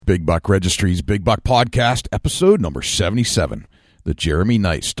Big Buck Registry's Big Buck Podcast, episode number 77, the Jeremy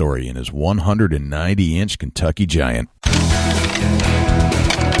Knight story in his 190-inch Kentucky Giant.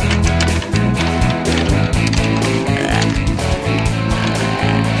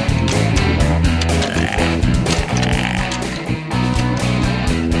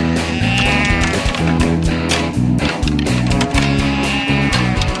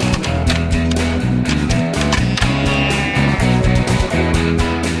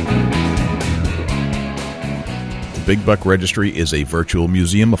 Big Buck Registry is a virtual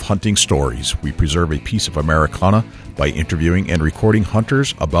museum of hunting stories. We preserve a piece of Americana by interviewing and recording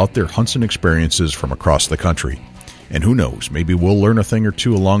hunters about their hunts and experiences from across the country. And who knows, maybe we'll learn a thing or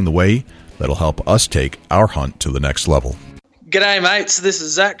two along the way that'll help us take our hunt to the next level. G'day mates, this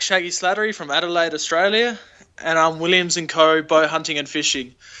is Zach Shaggy Slattery from Adelaide, Australia, and I'm Williams & Co. Bow Hunting and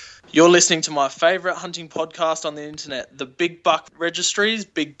Fishing. You're listening to my favourite hunting podcast on the internet, the Big Buck Registry's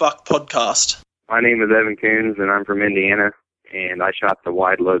Big Buck Podcast. My name is Evan Coons, and I'm from Indiana, and I shot the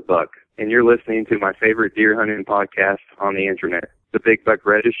wide load buck. And you're listening to my favorite deer hunting podcast on the internet, the Big Buck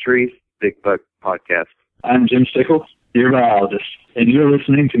Registry's Big Buck Podcast. I'm Jim Stickles, deer biologist, and you're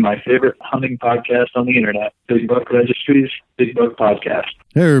listening to my favorite hunting podcast on the internet, Big Buck Registry's Big Buck Podcast.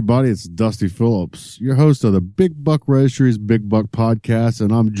 Hey everybody, it's Dusty Phillips, your host of the Big Buck Registry's Big Buck Podcast,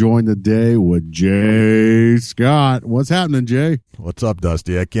 and I'm joined today with Jay Scott. What's happening, Jay? What's up,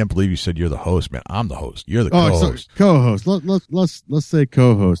 Dusty? I can't believe you said you're the host, man. I'm the host. You're the co-host. Co-host. Let's say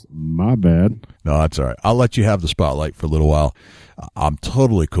co-host. My bad. No, that's all right. I'll let you have the spotlight for a little while. I'm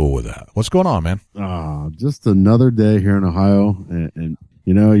totally cool with that. What's going on, man? Just another day here in Ohio, and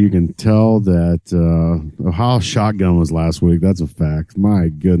you know, you can tell that Ohio shotgun was last week. That's a fact. My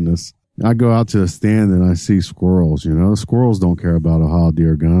goodness. I go out to the stand and I see squirrels. You know, squirrels don't care about Ohio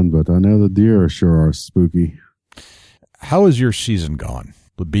deer gun, but I know the deer sure are spooky. How has your season gone?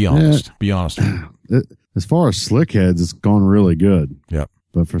 Be honest. Yeah, be honest. As far as slickheads, it's gone really good. Yep.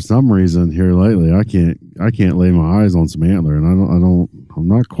 But for some reason here lately, I can't lay my eyes on some antler, and I'm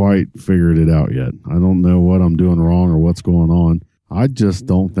not quite figured it out yet. I don't know what I'm doing wrong or what's going on. I just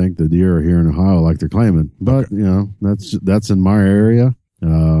don't think the deer are here in Ohio like they're claiming. But okay. You know, that's in my area.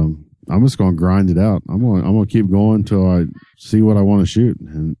 I'm just going to grind it out. I'm going to keep going until I see what I want to shoot,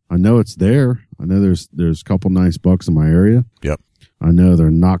 and I know it's there. I know there's a couple nice bucks in my area. Yep. I know they're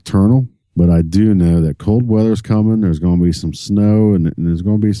nocturnal. But I do know that cold weather's coming. There's going to be some snow, and there's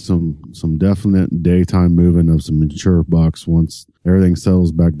going to be some definite daytime moving of some mature bucks once everything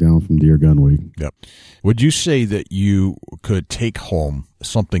settles back down from deer gun week. Yep. Would you say that you could take home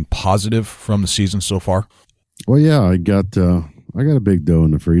something positive from the season so far? Well, yeah, I got a big doe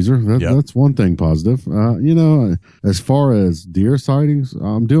in the freezer. That's one thing positive. You know, as far as deer sightings,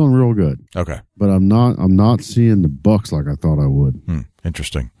 I'm doing real good. Okay. But I'm not seeing the bucks like I thought I would.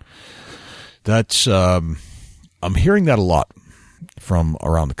 Interesting. That's I'm hearing that a lot from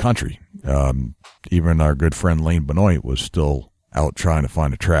around the country. Even our good friend Lane Benoit was still out trying to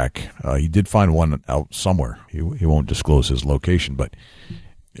find a track. He did find one out somewhere. He won't disclose his location, but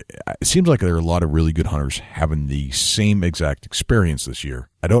it seems like there are a lot of really good hunters having the same exact experience this year.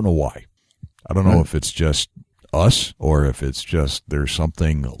 I don't know why. I don't know if it's just us or if it's just there's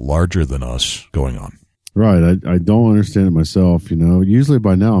something larger than us going on. Right. I don't understand it myself. You know, usually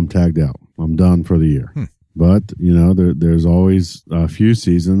by now I'm tagged out. I'm done for the year. But, you know, there's always a few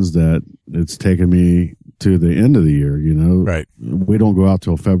seasons that it's taken me to the end of the year, you know. Right. We don't go out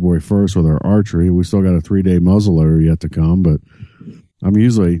till February 1st with our archery. We still got a 3-day muzzleloader yet to come, but I'm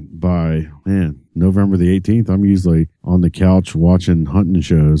usually by, November the 18th, I'm usually on the couch watching hunting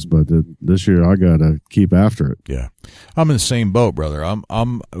shows, but this year I got to keep after it. Yeah. I'm in the same boat, brother. I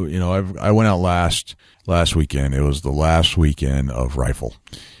went out last weekend. It was the last weekend of rifle.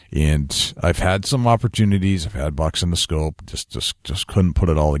 And I've had some opportunities. I've had bucks in the scope. Just couldn't put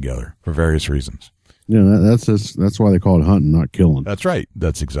it all together for various reasons. Yeah, that's why they call it hunting, not killing. That's right.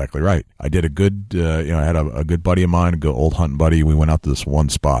 That's exactly right. I did a good, I had a good buddy of mine, a good old hunting buddy. We went out to this one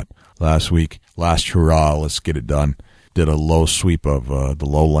spot last week. Last hurrah, let's get it done. Did a low sweep of the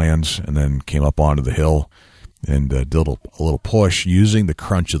lowlands and then came up onto the hill and did a little push using the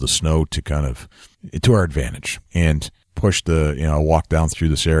crunch of the snow to our advantage. And pushed walked down through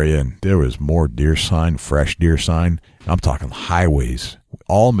this area, and there was more deer sign, fresh deer sign. I'm talking highways,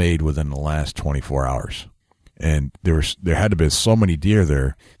 all made within the last 24 hours. And there had to be so many deer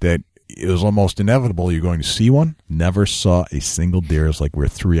there that it was almost inevitable you're going to see one. Never saw a single deer. It's like we're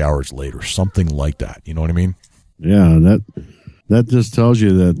 3 hours later, something like that. You know what I mean? Yeah, that just tells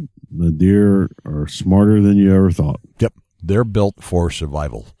you that the deer are smarter than you ever thought. Yep. They're built for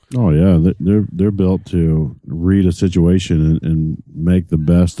survival. Oh yeah, they're built to read a situation and make the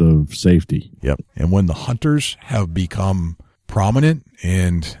best of safety. Yep. And when the hunters have become prominent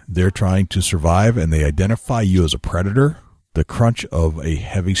and they're trying to survive and they identify you as a predator, the crunch of a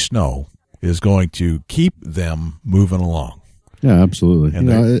heavy snow is going to keep them moving along. Yeah, absolutely. And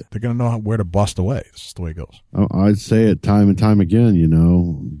they're going to know where to bust away. This is the way it goes. I'd say it time and time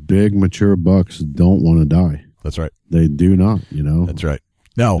again, big mature bucks don't want to die. That's right. They do not, That's right.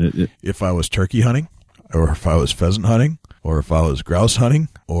 Now, if I was turkey hunting, or if I was pheasant hunting, or if I was grouse hunting,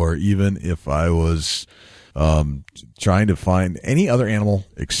 or even if I was trying to find any other animal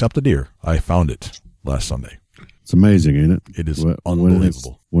except a deer, I found it last Sunday. It's amazing, ain't it? It is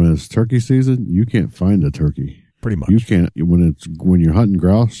unbelievable. When it's turkey season, you can't find a turkey. Pretty much. You can't when you're hunting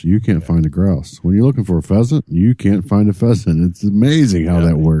grouse, you can't find a grouse. When you're looking for a pheasant, you can't find a pheasant. It's amazing how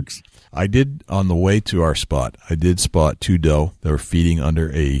that works. I did, on the way to our spot, I did spot 2 doe that were feeding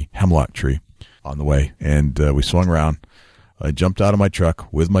under a hemlock tree on the way, and we swung around. I jumped out of my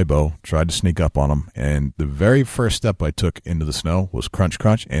truck with my bow, tried to sneak up on them, and the very first step I took into the snow was crunch,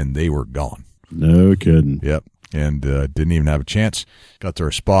 crunch, and they were gone. No kidding. Yep. And didn't even have a chance. Got to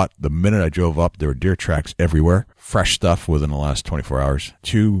our spot. The minute I drove up, there were deer tracks everywhere. Fresh stuff within the last 24 hours.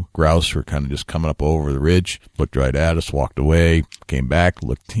 2 grouse were kind of just coming up over the ridge, looked right at us, walked away, came back,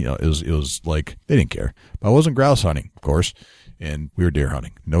 looked, it was like they didn't care. But I wasn't grouse hunting, of course, and we were deer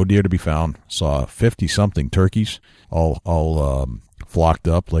hunting. No deer to be found. Saw 50-something turkeys all flocked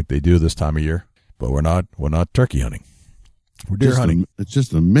up like they do this time of year. But we're not turkey hunting. We're deer hunting. It's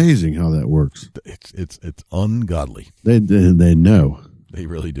just amazing how that works. It's ungodly. They know. They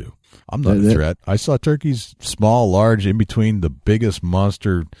really do. I'm not a threat. I saw turkeys, small, large, in between the biggest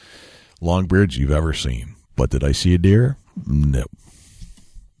monster longbeards you've ever seen. But did I see a deer? No.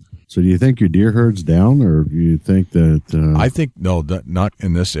 So do you think your deer herd's down, or do you think that... I think, no, not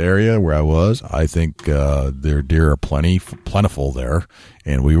in this area where I was. I think their deer are plentiful there,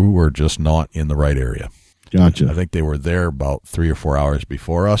 and we were just not in the right area. Gotcha. I think they were there about 3 or 4 hours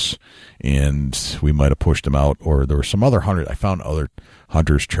before us, and we might have pushed them out, or there were some other hunters. I found other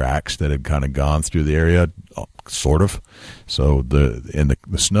hunters' tracks that had kind of gone through the area, sort of. So the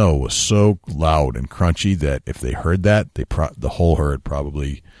snow was so loud and crunchy that if they heard that, the whole herd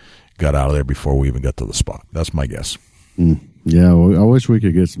probably got out of there before we even got to the spot. That's my guess. Yeah, well, I wish we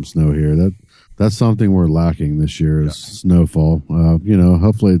could get some snow here. That's something we're lacking this year is snowfall.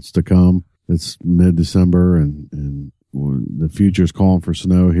 Hopefully it's to come. It's mid-December, and the future's calling for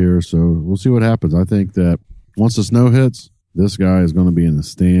snow here, so we'll see what happens. I think that once the snow hits, this guy is going to be in the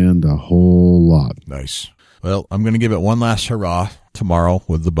stand a whole lot. Nice. Well, I'm going to give it one last hurrah tomorrow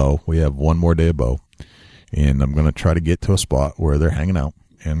with the bow. We have one more day of bow, and I'm going to try to get to a spot where they're hanging out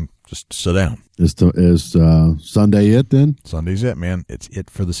and just sit down. Is Sunday it then? Sunday's it, man. It's it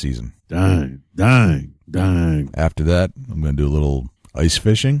for the season. Dang. After that, I'm going to do a little ice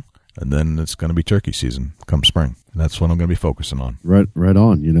fishing. And then it's going to be turkey season come spring. And that's what I'm going to be focusing on. Right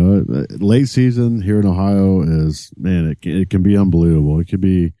on. Late season here in Ohio is, man, it can be unbelievable. It could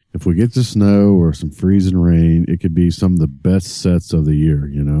be, if we get the snow or some freezing rain, it could be some of the best sets of the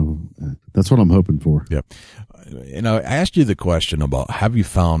year, That's what I'm hoping for. Yep. I asked you the question about, have you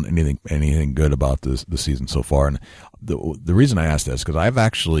found anything good about the season so far? And the reason I asked that is because I've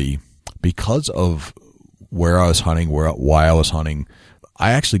actually, because of where I was hunting, why I was hunting,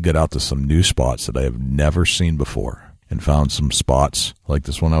 I actually got out to some new spots that I have never seen before and found some spots like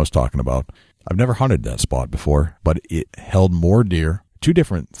this one I was talking about. I've never hunted that spot before, but it held more deer. 3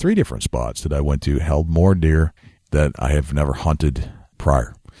 different spots that I went to held more deer that I have never hunted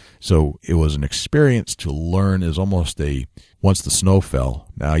prior. So it was an experience to learn. Is almost once the snow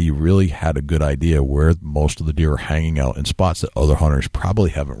fell, now you really had a good idea where most of the deer are hanging out in spots that other hunters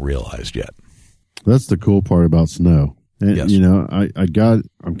probably haven't realized yet. That's the cool part about snow. And, yes.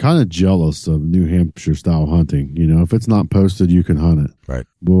 I'm kind of jealous of New Hampshire style hunting. If it's not posted, you can hunt it. Right.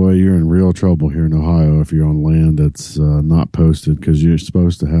 Boy, you're in real trouble here in Ohio if you're on land that's not posted because you're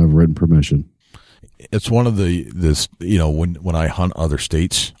supposed to have written permission. It's one of when I hunt other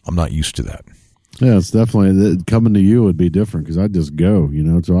states, I'm not used to that. Yeah, it's definitely coming to you would be different because I'd just go,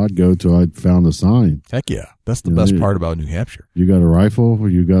 so I'd go till I'd found a sign. Heck yeah. That's the best part about New Hampshire. You got a rifle,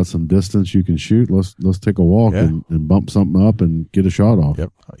 you got some distance you can shoot. Let's take a walk and bump something up and get a shot off.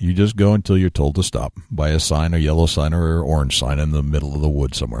 Yep. You just go until you're told to stop by a sign, a yellow sign or an orange sign in the middle of the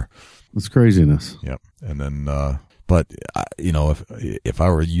woods somewhere. It's craziness. Yep. And then, but if I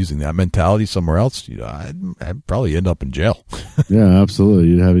were using that mentality somewhere else, I'd probably end up in jail. Yeah, absolutely.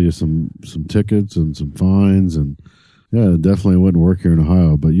 You'd have some tickets and some fines, and Yeah, it definitely wouldn't work here in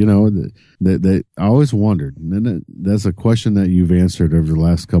Ohio. But, I always wondered, and then that's a question that you've answered over the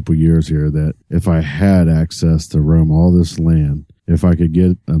last couple of years here, that if I had access to roam all this land, if I could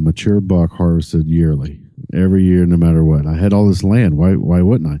get a mature buck harvested yearly, every year, no matter what, I had all this land, why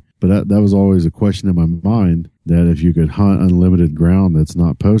wouldn't I? But that was always a question in my mind, that if you could hunt unlimited ground that's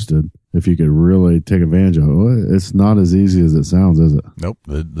not posted, if you could really take advantage of it, well, it's not as easy as it sounds, is it? Nope.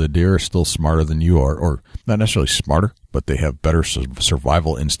 The deer are still smarter than you are, or not necessarily smarter, but they have better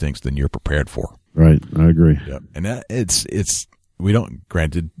survival instincts than you're prepared for. Right. I agree. Yeah. And we don't,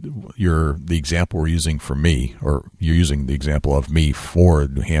 granted, the example we're using for me, or you're using the example of me for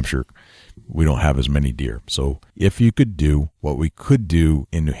New Hampshire, we don't have as many deer. So if you could do what we could do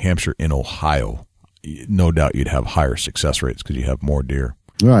in New Hampshire, in Ohio, no doubt you'd have higher success rates because you have more deer.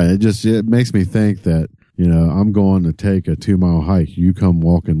 Right. It makes me think that, I'm going to take a 2-mile hike. You come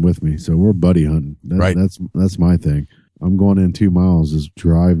walking with me. So we're buddy hunting. Right. That's my thing. I'm going in 2 miles, just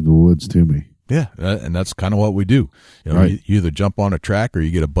drive the woods to me. Yeah, and that's kind of what we do. Right. You either jump on a track, or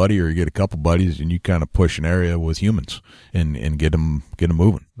you get a buddy, or you get a couple buddies, and you kind of push an area with humans and get them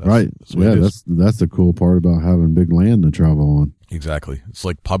moving. Right. That's the cool part about having big land to travel on. Exactly. It's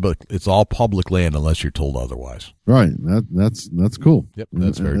like public. It's all public land unless you're told otherwise. Right. That's cool. Yep,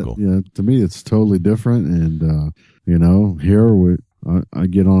 that's very cool. Yeah, to me it's totally different. And here I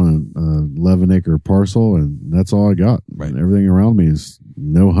get on an 11-acre parcel, and that's all I got. Right. And everything around me is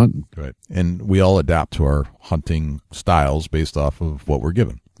no hunting. Right. And we all adapt to our hunting styles based off of what we're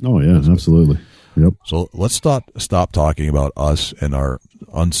given. Oh yeah, absolutely. Yep. So let's stop talking about us and our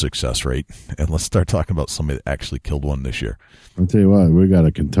unsuccess rate, and let's start talking about somebody that actually killed one this year. I'll tell you what, we got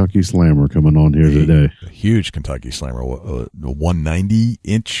a Kentucky Slammer coming on here today. A huge Kentucky Slammer,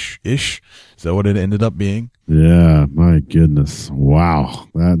 190-inch-ish. Is that what it ended up being? Yeah, my goodness. Wow.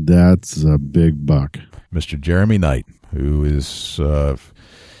 That's a big buck. Mr. Jeremy Knight, who is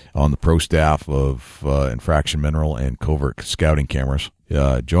on the pro staff of Infraction Mineral and Covert Scouting Cameras,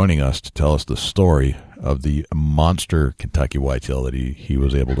 joining us to tell us the story of the monster Kentucky whitetail that he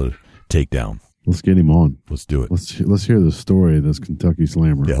was able to take down. Let's get him on. Let's do it. Let's hear the story of this Kentucky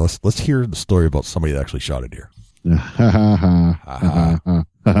Slammer. Yeah, let's hear the story about somebody that actually shot a deer. That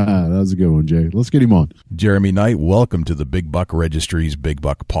was a good one, Jay. Let's get him on. Jeremy Knight, welcome to the Big Buck Registry's Big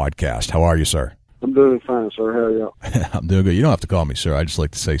Buck Podcast. How are you, sir? I'm doing fine, sir. How are y'all? I'm doing good. You don't have to call me sir. I just like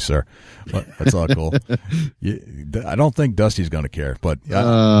to say sir. That's all cool. I don't think Dusty's going to care, but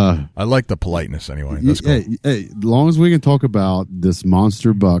I like the politeness anyway. That's cool. Hey, as long as we can talk about this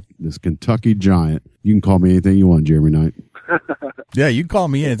monster buck, this Kentucky giant, you can call me anything you want, Jeremy Knight. Yeah, you can call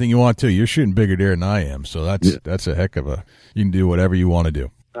me anything you want to. You're shooting bigger deer than I am, so that's a heck of a. You can do whatever you want to do.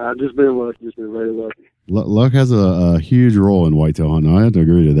 I've just been lucky. Just been very lucky. Luck has a huge role in whitetail hunting. I have to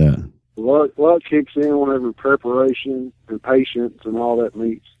agree to that. Luck kicks in whenever preparation and patience and all that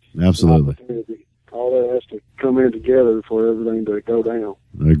meets. Absolutely. All that has to come in together for everything to go down.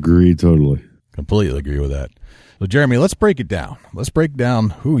 Agree totally. Completely agree with that. So, Jeremy, let's break it down. Let's break down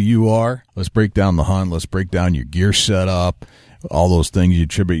who you are. Let's break down the hunt. Let's break down your gear setup, all those things you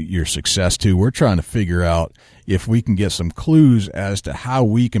attribute your success to. We're trying to figure out if we can get some clues as to how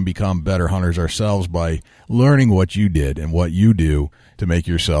we can become better hunters ourselves by learning what you did and what you do to make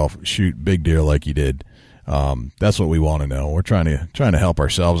yourself shoot big deer like you did. That's what we want to know. We're trying to help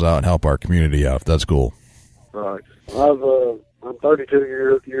ourselves out and help our community out. If that's cool. Right. I'm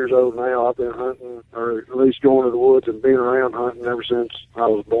 32 years old now. I've been hunting, or at least going to the woods and being around hunting ever since I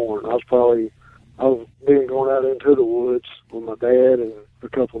was born. I've been going out into the woods with my dad and a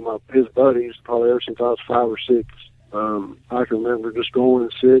couple of his buddies probably ever since I was 5 or 6. I can remember just going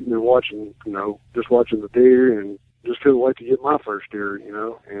and sitting and watching, just watching the deer, and just couldn't wait to get my first deer,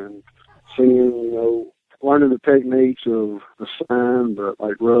 and seeing, learning the techniques of the sign, but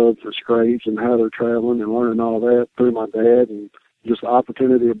like rubs and scrapes and how they're traveling, and learning all that through my dad, and just the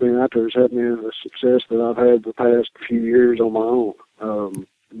opportunity of being out there has helped me in the success that I've had the past few years on my own.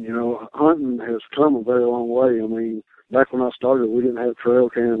 Hunting has come a very long way. I mean, back when I started, we didn't have trail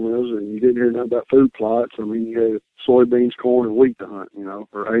cameras, and you didn't hear nothing about food plots. I mean, you had soybeans, corn, and wheat to hunt,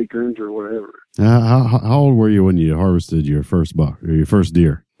 or acorns or whatever. How old were you when you harvested your first buck or your first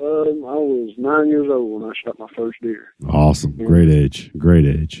deer? I was 9 years old when I shot my first deer. Awesome. Great age.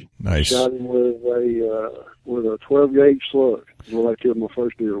 Nice. Shot him with a 12-gauge slug is what I killed my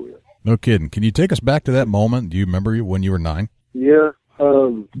first deer with. No kidding. Can you take us back to that moment? Do you remember when you were 9? Yeah.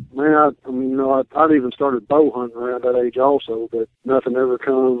 I'd even started bow hunting around that age also, but nothing ever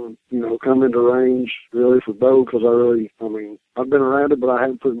come into range really for bow, because I've been around it, but I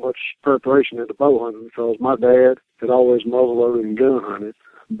hadn't put much preparation into bow hunting because my dad had always muzzle loaded and gun hunted.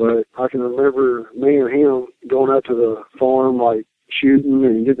 But I can remember me and him going going out to the farm, like shooting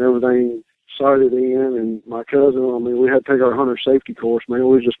and getting everything sighted in. And my cousin, I mean, we had to take our hunter safety course, man. We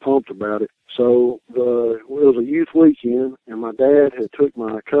were just pumped about it. So it was a youth weekend, and my dad had took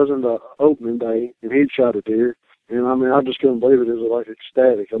my cousin to opening day, and he'd shot a deer. And, I mean, I just couldn't believe it. It was, like,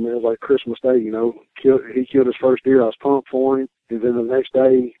 ecstatic. I mean, it was like Christmas Day, you know. He killed his first deer. I was pumped for him. And then the next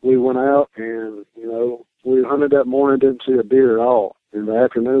day, we went out, and, you know, we hunted that morning, didn't see a deer at all. In the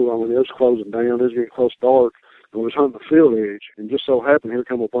afternoon, I mean, it was closing down. It was getting close to dark. And we was hunting the field edge. And just so happened, here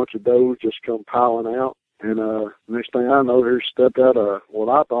come a bunch of does just come piling out. And next thing I know, here stepped out what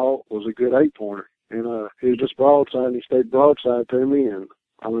I thought was a good 8-pointer. And he was just broadside, and he stayed broadside to me. And,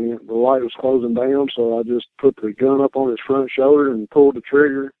 I mean, the light was closing down, so I just put the gun up on his front shoulder and pulled the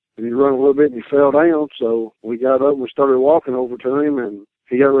trigger. And he ran a little bit, and he fell down. So we got up, and we started walking over to him, and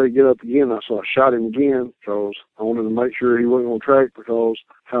he got ready to get up again. So I shot him again because I wanted to make sure he wasn't going to track, because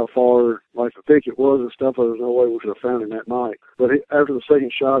how far, like, the thicket was and stuff, there was no way we could have found him that night. But after the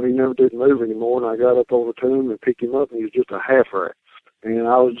second shot, he never did move anymore, and I got up over to him and picked him up, and he was just a half rack. And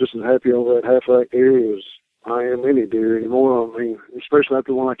I was just as happy over that half rack deer as I am any deer anymore. I mean, especially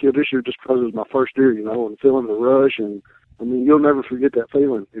after the one I killed this year, just because it was my first deer, you know, and feeling the rush. And, I mean, you'll never forget that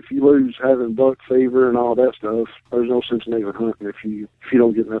feeling. If you lose having buck fever and all that stuff, there's no sense in even hunting if you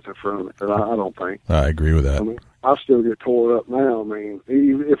don't get nothing from it. But I don't think. I agree with that. I mean, I still get tore up now. I mean,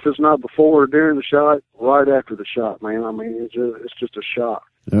 if it's not before or during the shot, right after the shot, man. I mean, it's just a shock.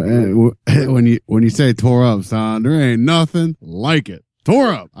 When you say tore up, son, there ain't nothing like it.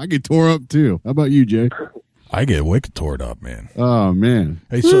 Tore up. I get tore up too. How about you, Jay? I get wicked tore up, man. Oh man.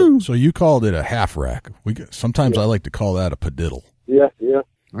 Hey, so you called it a half rack. Sometimes I like to call that a padiddle. Yeah.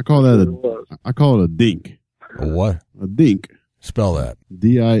 I call it a dink. A what? A dink. Spell that.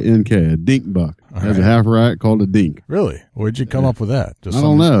 D-I-N-K. A dink buck. Has a half rack called a dink. Really? Where'd you come up with that? I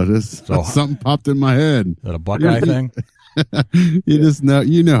don't know. Something popped in my head. Is that a Buckeye thing?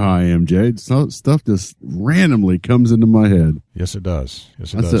 You know how I am, Jay. Stuff just randomly comes into my head. Yes, it does.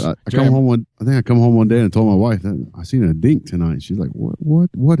 Yes, it does. does. I come home one day and told my wife that I seen a dink tonight. She's like,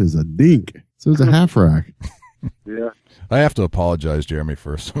 "What is a dink?" So it's a half rack. Yeah. I have to apologize, Jeremy,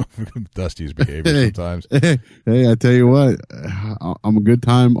 for some of Dusty's behavior sometimes. Hey, I tell you what, I'm a good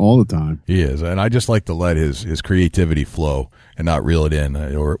time all the time. He is, and I just like to let his creativity flow and not reel it in.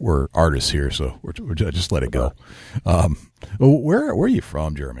 We're artists here, so we're just let it go. Where are you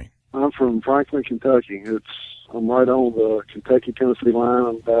from, Jeremy? I'm from Franklin, Kentucky. I'm right on the Kentucky-Tennessee line.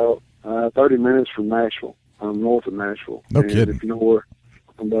 I'm about 30 minutes from Nashville. I'm north of Nashville. No kidding. If you know where,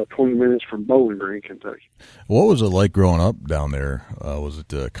 I'm about 20 minutes from Bowling Green, Kentucky. What was it like growing up down there? Was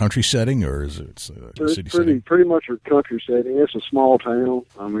it a country setting, or is it a city setting? Pretty much a country setting. It's a small town.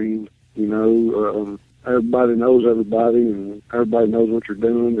 I mean, you know, everybody knows everybody, and everybody knows what you're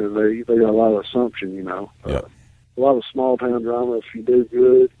doing, and they got a lot of assumption, you know. Yeah. A lot of small town drama. If you do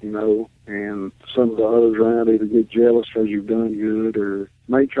good, you know, and some of the others around either get jealous because you've done good, or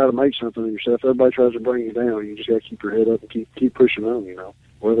try to make something of yourself. Everybody tries to bring you down. You just got to keep your head up and keep pushing on, you know,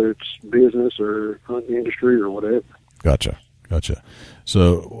 whether it's business or hunting industry or whatever. Gotcha.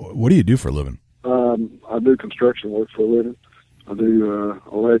 So what do you do for a living? I do construction work for a living. I do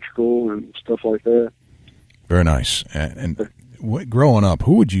electrical and stuff like that. Very nice. And growing up,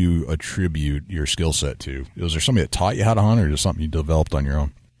 who would you attribute your skill set to? Was there somebody that taught you how to hunt, or just something you developed on your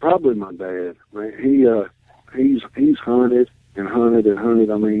own? Probably my dad. Man, he's hunted and hunted and hunted.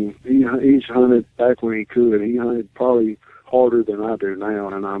 I mean, he's hunted back when he could. He hunted probably harder than I do now.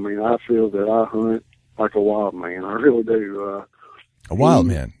 And I mean, I feel that I hunt like a wild man. I really do. A wild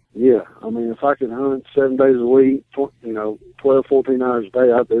man? Yeah. I mean, if I could hunt 7 days a week, 12, 14 hours a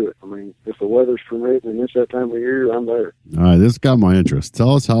day, I'd do it. I mean, if the weather's permitting and it's that time of year, I'm there. All right, this got my interest.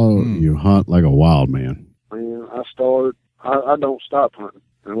 Tell us how you hunt like a wild man. Man, I don't stop hunting.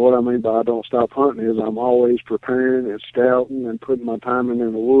 And what I mean by I don't stop hunting is I'm always preparing and scouting and putting my time in the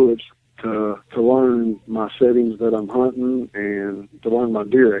woods to learn my settings that I'm hunting and to learn my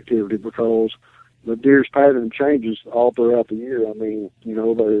deer activity, because the deer's pattern changes all throughout the year. I mean, you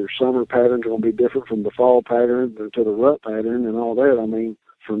know, their summer pattern's going to be different from the fall pattern to the rut pattern and all that. I mean,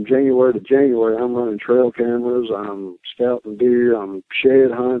 from January to January, I'm running trail cameras, I'm scouting deer, I'm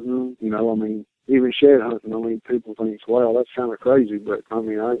shed hunting, you know, I mean, even shed hunting, I mean, people think, wow, that's kind of crazy, but I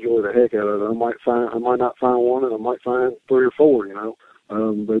mean, I enjoy the heck out of it. I might not find one, and I might find 3 or 4, you know.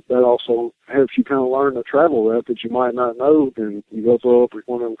 But that also helps you kind of learn the travel route that you might not know. And you go throw up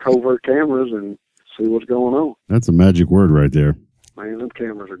one of them covert cameras and see what's going on. That's a magic word right there. Man, them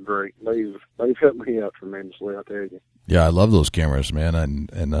cameras are great. They've helped me out tremendously, I tell you. Yeah, I love those cameras, man.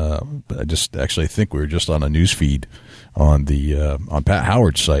 And I just actually think we were just on a news feed on the on Pat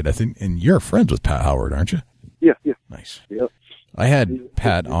Howard's site. I think, and you're friends with Pat Howard, aren't you? Yeah, yeah. Nice. Yep. I had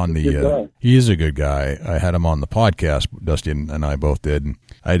Pat on the, he is a good guy. I had him on the podcast, Dusty and I both did. And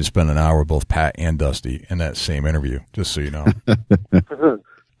I had to spend an hour with both Pat and Dusty in that same interview, just so you know.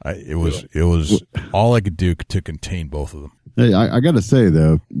 It was all I could do to contain both of them. Hey, I got to say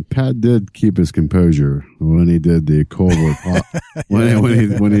though, Pat did keep his composure when he did the Culvert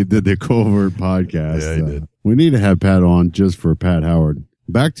when he did the Culvert podcast. Yeah, he did. We need to have Pat on just for Pat Howard.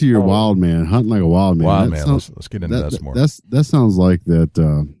 Back to your wild man, hunting like a wild man. Wild man. Let's get into that some more. That sounds like that.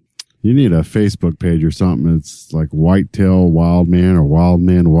 You need a Facebook page or something. It's like Whitetail Wild Man or Wild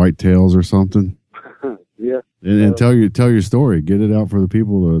Man Whitetails or something. Yeah. And tell your story. Get it out for the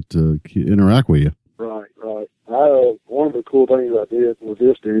people to interact with you. Right. One of the cool things I did with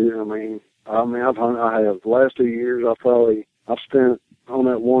this deer, I have the last 2 years. I've spent on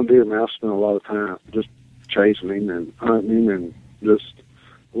that one deer. I've spent a lot of time just chasing him and hunting him and just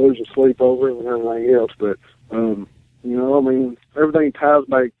losing sleep over him and everything else. But everything ties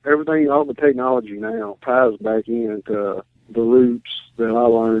back. All the technology now ties back into the roots that I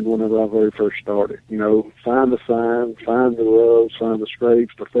learned whenever I very first started. Find the sign, find the rubs, find the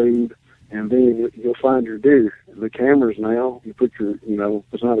scrapes, the food, and then you'll find your deer. The cameras now, you put your,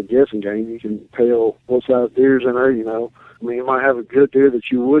 it's not a guessing game. You can tell what size deer's in there, you might have a good deer that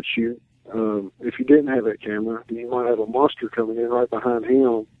you would shoot. If you didn't have that camera, you might have a monster coming in right behind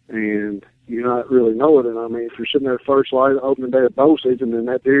him, and you not really know it. And if you're sitting there first light, opening day of bow season, and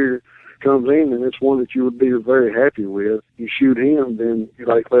that deer comes in, and it's one that you would be very happy with, you shoot him, then you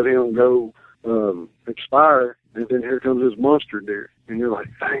let him go expire, and then here comes this monster deer, and you're like,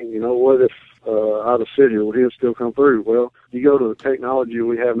 dang, what if I'd have sit here, would he still come through? Well, you go to the technology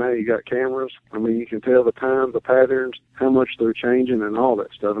we have now, you got cameras. You can tell the time, the patterns, how much they're changing, and all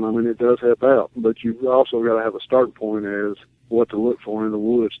that stuff. And it does help out. But you've also got to have a starting point as what to look for in the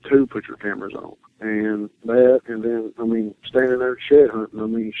woods to put your cameras on. And that, and then, standing there shed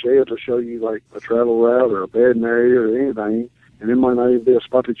hunting. Sheds will show you like a travel route or a bedding area or anything. And it might not even be a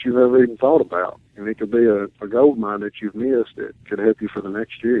spot that you've ever even thought about. And it could be a gold mine that you've missed that could help you for the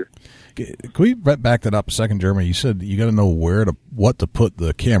next year. Can we back that up a second, Jeremy? You said you got to know what to put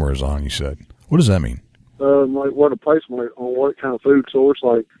the cameras on, you said. What does that mean? Like what to place them on what kind of food source,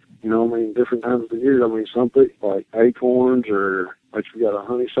 different times of the year. Some people like acorns or like you got a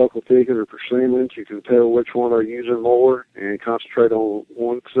honeysuckle thicket or persimmons. You can tell which one they're using more and concentrate on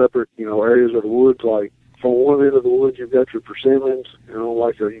one separate, areas of the woods. Like from one end of the woods, you've got your persimmons,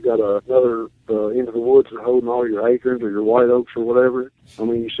 you got another end of the woods that's holding all your acorns or your white oaks or whatever.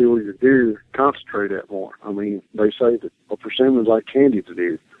 You see where your deer concentrate at more. They say that a persimmon's like candy to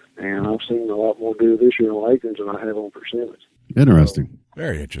deer. And I've seen a lot more deer this year on acorns than I have on persimmons. Interesting.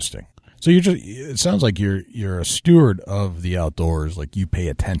 Very interesting. So it sounds like you're a steward of the outdoors, like you pay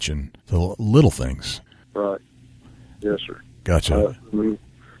attention to little things. Right. Yes, sir. Gotcha.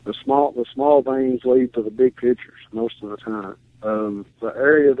 The small things lead to the big pictures most of the time. The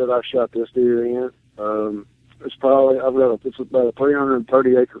area that I shot this deer in, it's about a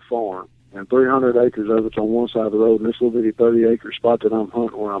 330 acre farm, and 300 acres of it's on one side of the road, and this little bitty 30 acre spot that I'm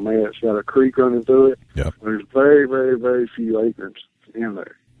hunting where I'm at, it's got a creek running through it. Yep. There's very, very, very few acorns in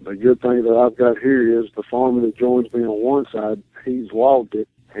there. The good thing that I've got here is the farmer that joins me on one side, he's logged it,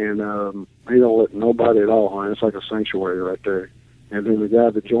 and he don't let nobody at all hunt. It's like a sanctuary right there. And then the guy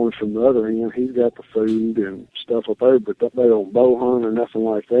that joins from the other end, he's got the food and stuff up there, but they don't bow hunt or nothing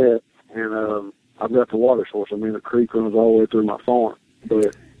like that. And I've got the water source. The creek runs all the way through my farm.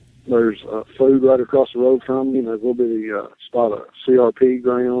 But there's food right across the road from me, and there's a little bitty spot of CRP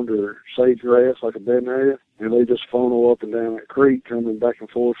ground or sage grass, like a bedding area. And they just funnel up and down that creek, coming back and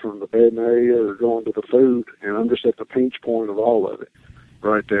forth from the bedding area or going to the food. And I'm just at the pinch point of all of it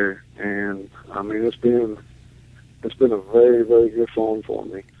right there. And, it's been a very, very good farm for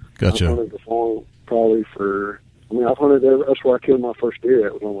me. Gotcha. I've hunted the farm probably I've hunted that's where I killed my first deer.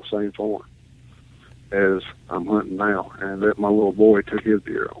 It was on the same farm as I'm hunting now, and that my little boy took his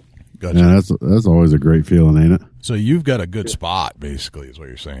deer on. Gotcha. Yeah, that's always a great feeling, ain't it? So you've got a good spot, basically, is what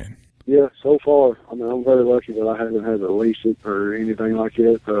you're saying. Yeah, so far. I'm very lucky that I haven't had to lease it or anything like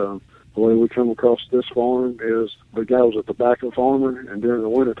that. The way we come across this farm is the guy was at the back of the farmer, and during the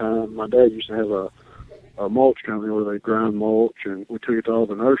wintertime, my dad used to have a mulch company where they grind mulch, and we took it to all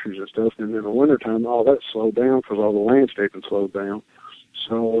the nurseries and stuff. And in the wintertime, all that slowed down because all the landscaping slowed down.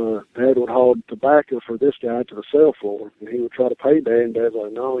 So Dad would haul tobacco for this guy to the sale floor, and he would try to pay Dad, and Dad's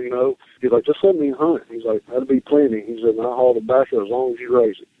like, no, he's like, just let me hunt. He's like, that'll be plenty. He said, I'll haul tobacco as long as you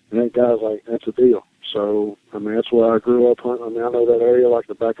raise it. And that guy's like, that's a deal. So, that's where I grew up hunting. I know that area like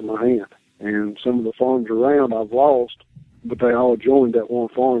the back of my hand. And some of the farms around I've lost, but they all joined that one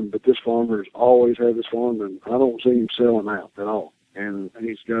farm. But this farmer's always had this farm, and I don't see him selling out at all. And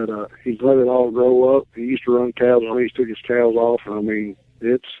he's let it all grow up. He used to run cows on. He took his cows off. And I mean,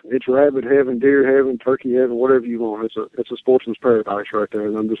 it's rabbit heaven, deer heaven, turkey heaven, whatever you want. It's a sportsman's paradise right there,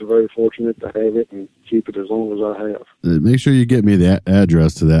 and I'm just very fortunate to have it and keep it as long as I have. Make sure you get me the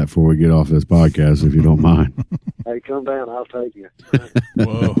address to that before we get off this podcast, if you don't mind. Hey, come down, I'll take you.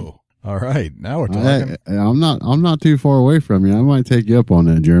 Whoa! All right, now we're talking. I'm not too far away from you. I might take you up on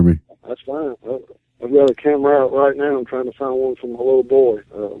that, Jeremy. That's fine. I've got a camera out right now. I'm trying to find one for my little boy.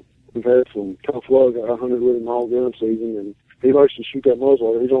 We've had some tough luck. I hunted with him all gun season, and he likes to shoot that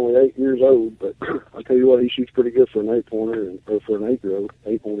muzzleloader. He's only 8 years old, but I tell you what, he shoots pretty good for an 8-pointer, or for an 8-year-old,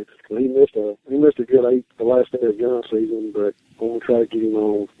 8-pointer. Well, he missed a good 8 the last day of gun season, but I'm gonna try to get him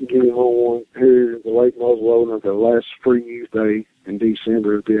on one here, the late muzzleloader, the last free youth day in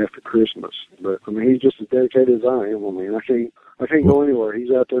December. It'll be after Christmas. But I mean, he's just as dedicated as I am. I mean, I can't go anywhere.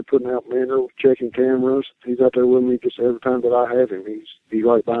 He's out there putting out minerals, checking cameras. He's out there with me just every time that I have him. He's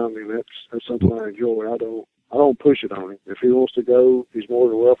right behind me, and that's something I enjoy. I don't push it on him. If he wants to go, he's more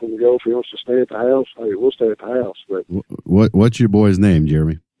than welcome to go. If he wants to stay at the house, hey, we'll stay at the house. But what's your boy's name,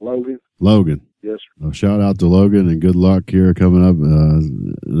 Jeremy? Logan. Logan. Yes, sir. Well, shout out to Logan, and good luck here coming up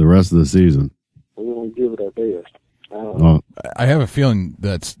the rest of the season. We're going to give it our best. I have a feeling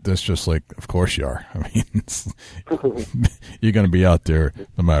that's just like, of course you are. I mean, you're going to be out there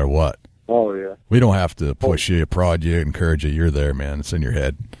no matter what. Oh, yeah. We don't have to push you, prod you, encourage you. You're there, man. It's in your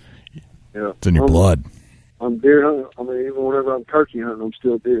head. Yeah. It's in your blood. I'm deer hunting. I mean, even whenever I'm turkey hunting, I'm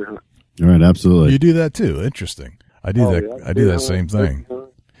still deer hunting. All right, absolutely. You do that too. Interesting. I do that. Yeah. I do that same thing.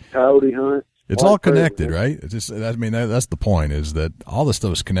 Coyote hunt. It's all connected, right? It's just, I mean, that's the point, is that all this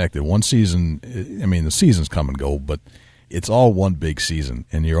stuff is connected. One season, I mean, the seasons come and go, but it's all one big season,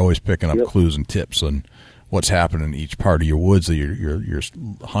 and you're always picking up clues and tips on what's happening in each part of your woods that you're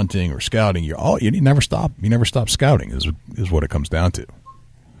hunting or scouting. You never stop. You never stop scouting. Is what it comes down to.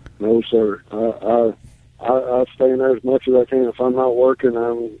 No, sir. I stay in there as much as I can. If I'm not working,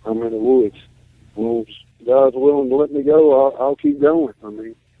 I'm in the woods. Well, God's willing to let me go, I'll keep going. I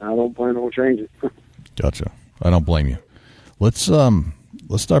mean, I don't plan on changing. Gotcha. I don't blame you. Let's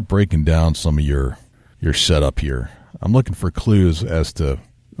start breaking down some of your setup here. I'm looking for clues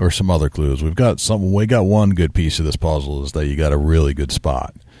or some other clues. We got one good piece of this puzzle, is that you got a really good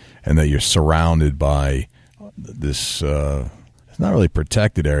spot, and that you're surrounded by this. It's not really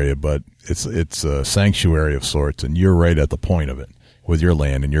protected area, but it's a sanctuary of sorts, and you're right at the point of it with your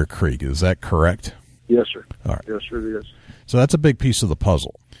land and your creek. Is that correct? Yes, sir. All right. Yes, sir, it is. So that's a big piece of the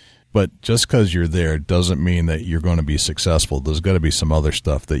puzzle. But just because you're there doesn't mean that you're going to be successful. There's got to be some other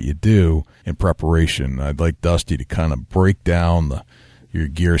stuff that you do in preparation. I'd like Dusty to kind of break down your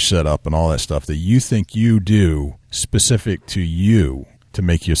gear setup and all that stuff that you think you do specific to you to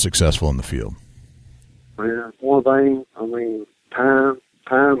make you successful in the field. Yeah, one thing, I mean,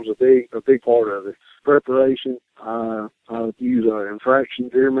 time's a big part of it. Preparation, I use an infraction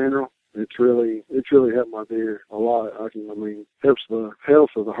deer mineral. It's really helped my deer a lot. Helps the health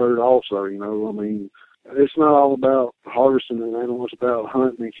of the herd also, you know. I mean, it's not all about harvesting an animal. It's about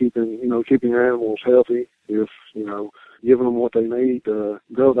hunting and keeping your animals healthy. If, you know, giving them what they need to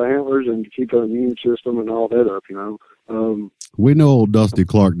grow the antlers and to keep their immune system and all that up, you know. We know old Dusty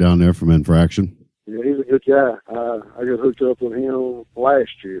Clark down there from Infraction. Yeah, he's a good guy. I got hooked up with him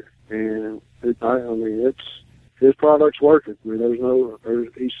last year, and his product's working. I mean,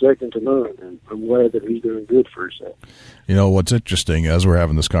 he's second to none, and I'm glad that he's doing good for himself. You know, what's interesting, as we're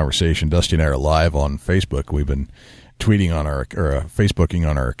having this conversation, Dusty and I are live on Facebook. We've been tweeting on Facebooking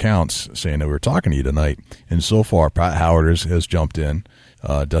on our accounts saying that we're talking to you tonight. And so far, Pat Howard has jumped in.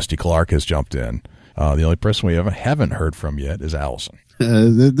 Dusty Clark has jumped in. The only person we haven't heard from yet is Allison.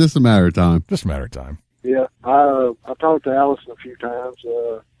 Just a matter of time. Just a matter of time. Yeah, I talked to Allison a few times.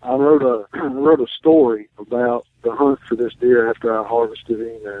 I wrote a story about the hunt for this deer after I harvested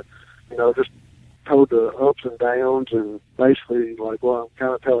him, and you know, just told the ups and downs, and basically like what I'm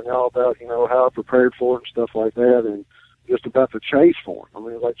kind of telling y'all about, you know, how I prepared for it and stuff like that, and just about the chase for him. I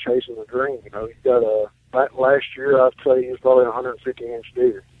mean, it's like chasing a dream. You know, he got last year I'd say he was probably a 150-inch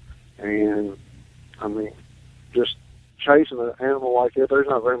deer, and I mean, just chasing an animal like that, there's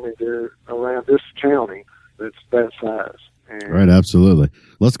not very many deer around this county that's that size. And right, absolutely.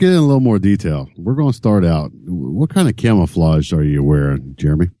 Let's get in a little more detail. We're going to start out. What kind of camouflage are you wearing,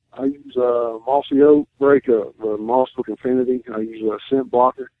 Jeremy? I use Mossy Oak breakup, Moss Oak Infinity. I use a scent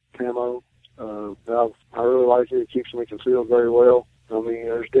blocker camo. I really like it. It keeps me concealed very well. I mean,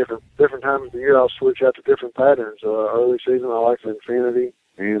 there's different times of the year I'll switch out to different patterns. Early season I like the Infinity.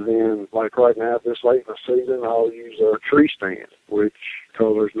 And then, like right now, this late in the season, I'll use a tree stand, which,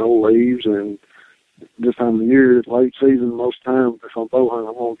 because there's no leaves, and this time of the year, late season, most time, if I'm bow hunting,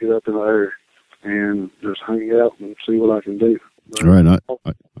 I'm going to get up in the air and just hang out and see what I can do. All right,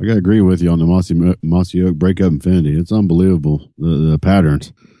 I got to agree with you on the Mossy Oak Breakup Infinity. It's unbelievable, the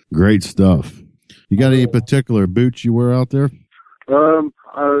patterns. Great stuff. You got any particular boots you wear out there?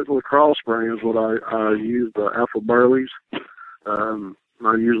 Lacrosse brand is what I use, the Alpha Burleys.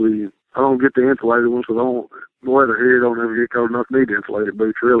 I don't get the insulated ones because the weather here don't ever get cold enough to need insulated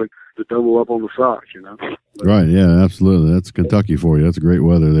boots, really, to double up on the socks, you know. Right, yeah, absolutely. That's Kentucky for you. That's great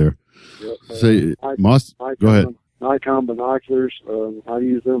weather there. Yep. Say, go ahead. Nikon binoculars, I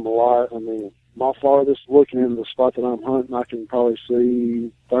use them a lot. I mean, my farthest looking in the spot that I'm hunting, I can probably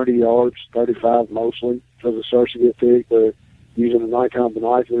see 30 yards, 35 mostly, because it starts to get thick, but using the Nikon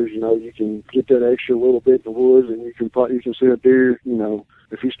binoculars, you know, you can get that extra little bit in the woods, and you can see a deer, you know.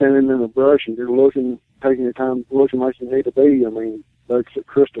 If you're standing in the brush and you're looking, taking your time looking like you need to be, I mean, they're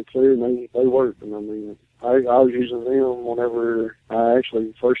crystal clear and they work. And I mean, I was using them whenever I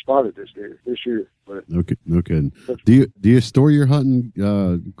actually first spotted this year. But okay, no kidding. Do you store your hunting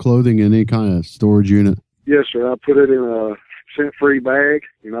clothing in any kind of storage unit? Yes, sir. I put it in a scent-free bag.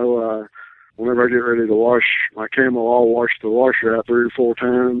 You know, whenever I get ready to wash my camo, I'll wash the washer out 3 or 4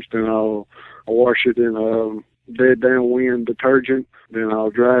 times. Then I'll wash it in dead downwind detergent. Then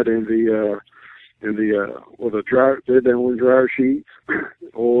I'll dry it in the with a dead downwind dryer sheet,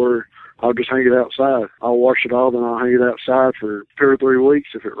 or I'll just hang it outside. I'll wash it all, then I'll hang it outside for 2 or 3 weeks.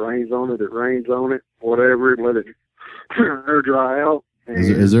 If it rains on it, it rains on it. Whatever, let it air dry out.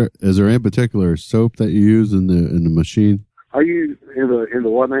 Is there any particular soap that you use in the machine? Are you in the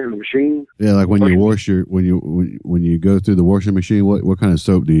what name? In the machine? Yeah, like when you wash when you go through the washing machine, what kind of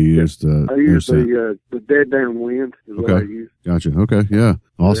soap do you use to? I use the dead downwind. Okay, what I use. Gotcha. Okay, yeah,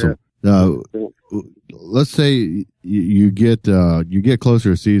 awesome. Yeah. Let's say you get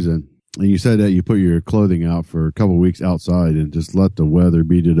closer to season, and you said that you put your clothing out for a couple of weeks outside and just let the weather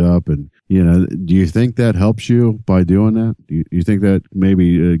beat it up. And you know, do you think that helps you by doing that? Do you think that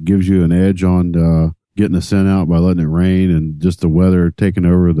maybe gives you an edge on getting the scent out by letting it rain and just the weather taking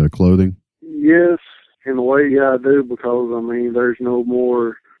over the clothing? Yes, in a way, yeah, I do, because I mean, there's no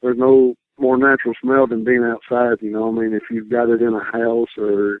more natural smell than being outside. You know, I mean, if you've got it in a house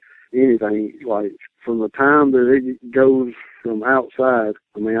or anything, like from the time that it goes from outside,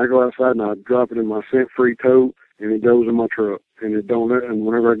 I mean, I go outside and I drop it in my scent-free tote, and it goes in my truck, and it don't. And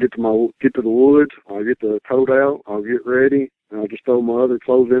whenever I get to the woods, I get the tote out, I'll get ready. And I just throw my other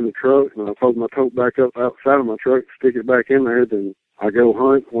clothes in the truck, and I fold my tote back up outside of my truck, stick it back in there. Then I go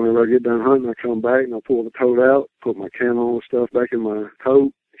hunt. Whenever I get done hunting, I come back and I pull the tote out, put my camo and stuff back in my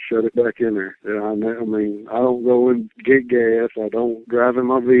tote, shut it back in there. Yeah, I mean, I don't go and get gas. I don't drive in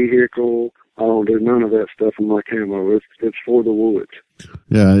my vehicle. I don't do none of that stuff in my camo. It's for the woods.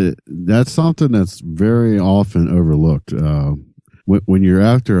 Yeah, that's something that's very often overlooked. When you're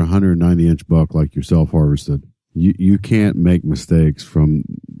after a 190-inch buck like your self-harvested, you can't make mistakes from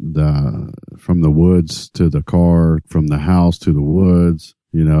the woods to the car, from the house to the woods.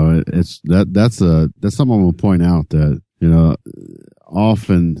 You know, that's something I'm gonna point out, that, you know,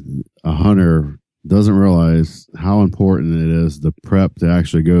 often a hunter doesn't realize how important it is, the prep to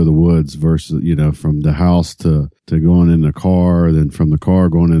actually go to the woods versus, you know, from the house to going in the car, then from the car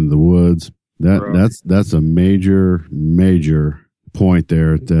going into the woods. That's a major point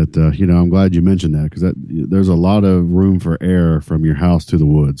there that, you know, I'm glad you mentioned that, because there's a lot of room for error from your house to the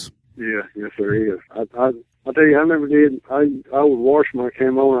woods. Yeah, yes, there is. I tell you, I never did. I would wash my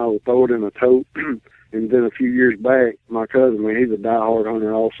camo and I would throw it in a tote. And then a few years back, my cousin, man, he's a diehard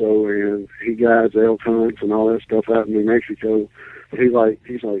hunter also, and he guides elk hunts and all that stuff out in New Mexico. He's like,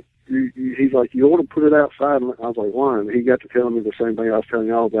 you ought to put it outside. And I was like, why? And he got to telling me the same thing I was telling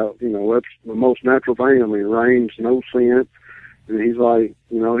y'all about. You know, that's the most natural thing. I mean, rain's no scent. And he's like,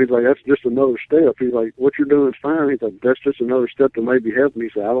 that's just another step. He's like, what you're doing is fine. He's like, that's just another step to maybe help me.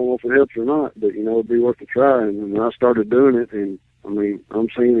 He said, I don't know if it helps or not, but, you know, it'd be worth a try. And then I started doing it, and, I mean, I'm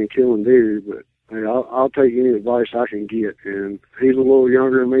seeing and killing deer, but hey, I'll take any advice I can get. And he's a little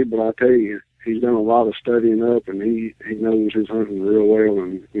younger than me, but I tell you, he's done a lot of studying up, and he knows his hunting real well.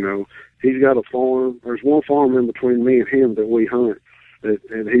 And, you know, he's got a farm. There's one farm in between me and him that we hunt,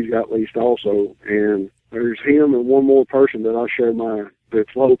 and he's got leased also. And there's him and one more person that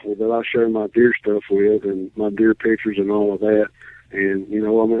that's local, that I share my deer stuff with, and my deer pictures and all of that. And, you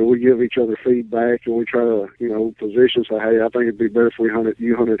know, I mean, we give each other feedback, and we try to, you know, position, say, hey, I think it'd be better if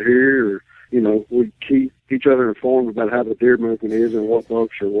you hunted here, or, you know, we keep each other informed about how the deer movement is and what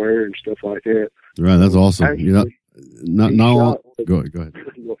bucks are where and stuff like that. Right, that's awesome. Actually, you know, Go ahead.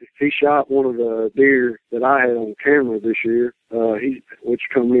 He shot one of the deer that I had on camera this year. Which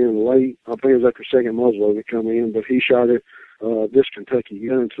come in late. I think it was after second muzzle that come in, but he shot it this Kentucky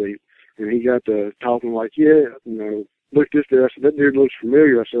gun seat, and he got to talking like, look this deer. I said, that deer looks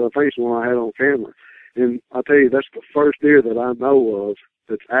familiar. I said, I think it's the one I had on camera. And I tell you, that's the first deer that I know of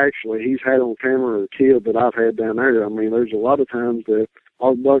that's actually he's had on camera or killed that I've had down there. I mean, there's a lot of times that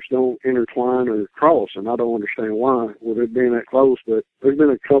our bucks don't intertwine or cross, and I don't understand why with it being that close. But there's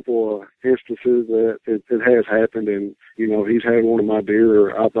been a couple of instances that it has happened, and he's had one of my deer,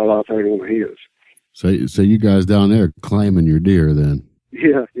 or I thought I've had one of his. So you guys down there claiming your deer then?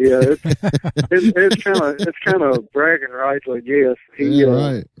 Yeah, it's kind of bragging rights, I guess.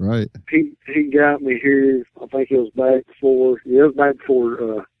 Right. He got me here. I think it was back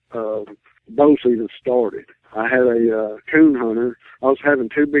before bow season started. I had a coon hunter. I was having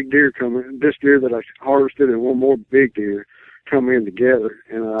two big deer come in. This deer that I harvested and one more big deer come in together,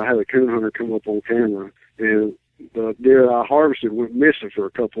 and I had a coon hunter come up on camera, and the deer I harvested went missing for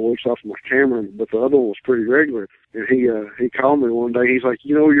a couple of weeks off my camera, but the other one was pretty regular. And he called me one day. He's like,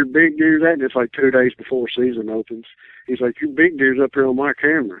 your big deer's at? And it's like 2 days before season opens. He's like, your big deer's up here on my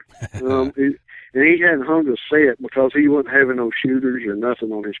camera. And he hadn't hung a set because he wasn't having no shooters or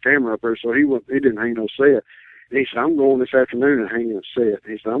nothing on his camera up there, so he didn't hang no set. And he said, I'm going this afternoon and hanging a set.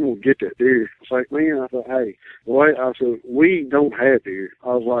 And he said, I'm going to get that deer. I was like, man, I thought, hey, I said, we don't have deer. I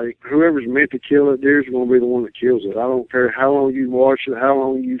was like, whoever's meant to kill that deer is going to be the one that kills it. I don't care how long you watch it, how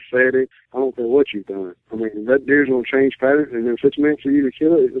long you fed it. I don't care what you've done. I mean, that deer's going to change pattern, and if it's meant for you to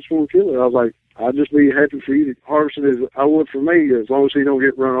kill it, it's going to kill it. I was like, I'd just be happy for you to harvest it as I would for me, as long as he don't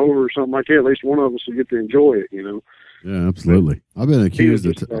get run over or something like that. At least one of us will get to enjoy it, Yeah, absolutely. I've been accused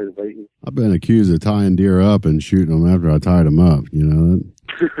of tying deer up and shooting them after I tied them up.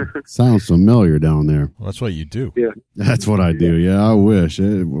 That sounds familiar down there. Well, that's what you do. Yeah, that's what I do. Yeah, I wish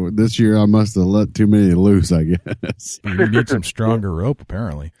this year I must have let too many loose. I guess you need some stronger rope,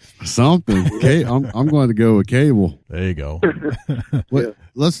 apparently. Something. I'm going to go with cable. There you go.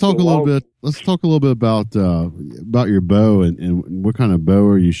 Let's talk a little bit. Let's talk a little bit about your bow and what kind of bow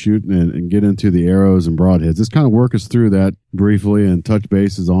are you shooting, and get into the arrows and broadheads. Just kind of work us through that briefly and touch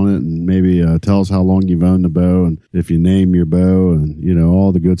bases on it, and maybe tell us how long you've owned the bow and if you name your bow and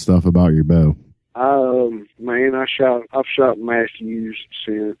all the good stuff about your bow. Man, I've shot Matthews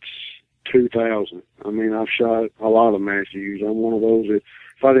since 2000. I mean, I've shot a lot of Matthews. I'm one of those that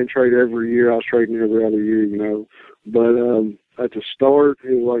if I didn't trade every year, I was trading every other year, But at the start,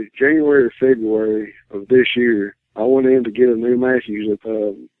 it was like January or February of this year, I went in to get a new Matthews at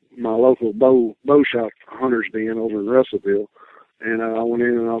my local bow shop hunter's den over in Russellville. And I went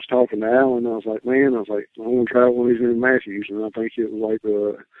in and I was talking to Alan, and I was like, I want to try one of these new Matthews. And I think it was like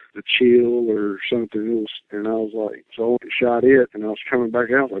the Chill or something else. And I was like, so I went and shot it, and I was coming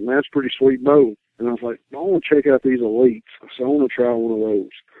back out. I was like, man, that's a pretty sweet bow. And I was like, I want to check out these Elites. So I want to try one of those.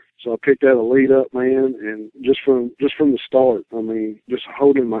 So I picked that Elite up, man, and just from the start, I mean, just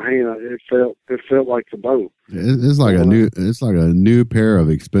holding my hand, it felt like the bow. It's like a new pair of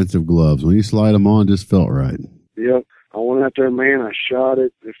expensive gloves. When you slide them on, it just felt right. Yep. I went out there, man. I shot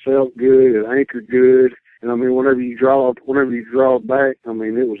it. It felt good. It anchored good. And I mean, whenever you draw it back, I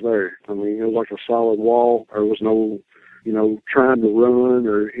mean, it was there. I mean, it was like a solid wall. There was no, trying to run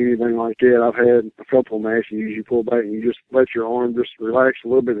or anything like that. I've had a couple of Matthews. You pull back and you just let your arm just relax a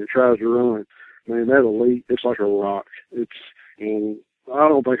little bit and it tries to run. Man, that Elite, it's like a rock. And I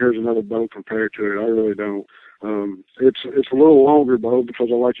don't think there's another bow compared to it. I really don't. It's a little longer bow because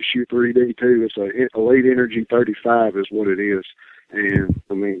I like to shoot 3D too. It's a Elite Energy 35 is what it is. And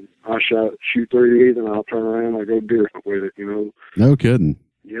I mean, I shoot 3D, then I'll turn around and I go deer hunt with it, No kidding.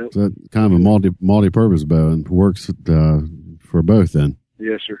 Yep. So kind of a multi-purpose bow and works for both then.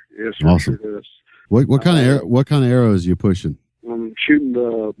 Yes, sir. Yes, sir. Awesome. Sure does. What kind of arrows are you pushing? I'm shooting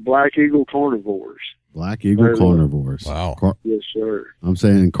the Black Eagle Carnivores. Black Eagle Carnivores. Wow. Yes, sir. I'm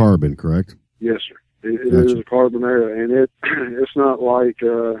saying carbon, correct? Yes, sir. It is a carbon arrow, and it's not like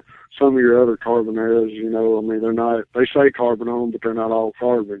some of your other carbon arrows. I mean, they're not. They say carbon on them, but they're not all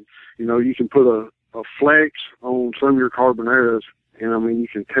carbon. You can put a flex on some of your carbon arrows, and I mean, you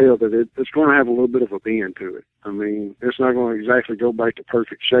can tell that it's going to have a little bit of a bend to it. I mean, it's not going to exactly go back to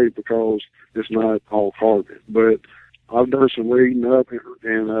perfect shape because it's not all carbon. But I've done some reading up,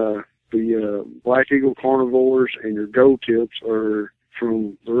 and the Black Eagle Carnivores and your gold tips are,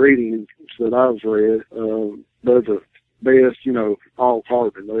 from the readings that I've read, they're the best, all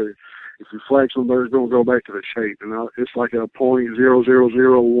carbon. If you flex them, they're going to go back to the shape. And it's like a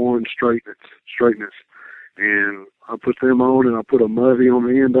 .0001 straightness. And I put them on and I put a muzzy on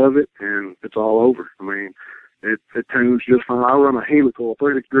the end of it, and it's all over. I mean, it tunes just fine. I run a helical, a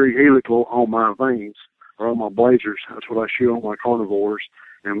 30-degree helical on my veins or on my blazers. That's what I shoot on my carnivores.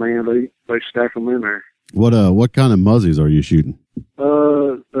 And man, they stack them in there. What kind of muzzies are you shooting?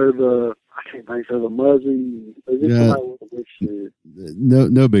 They're the, I can't think, they're the muzzy. They just come out with a big shit.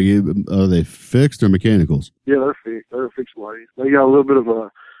 No biggie. Are they fixed or mechanicals? Yeah, they're fixed. They're fixed blades. They got a little bit of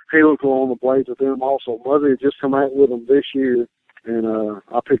a helical on the blades with them also. Muzzy had just come out with them this year, and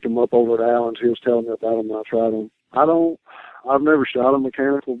I picked them up over at Allen's. He was telling me about them, and I tried them. I've never shot a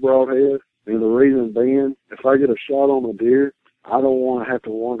mechanical broadhead, and the reason being, if I get a shot on a deer, I don't want to have to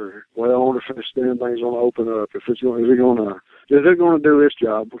wonder, well, I wonder if this damn thing's going to open up, is it going to do its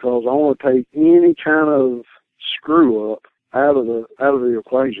job? Because I want to take any kind of screw up out of the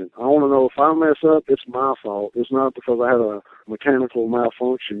equation. I want to know if I mess up, it's my fault. It's not because I had a mechanical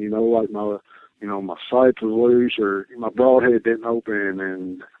malfunction, like my sights was loose or my broadhead didn't open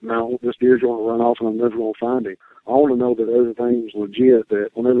and now this deer's going to run off and I'm never going to find him. I want to know that everything's legit, that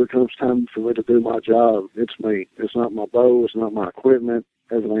whenever it comes time for me to do my job, it's me. It's not my bow. It's not my equipment.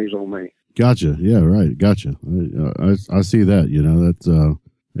 Everything's on me. Gotcha. Yeah, right. Gotcha. I see that. That's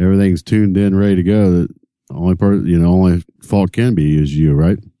everything's tuned in, ready to go. That only fault can be is you,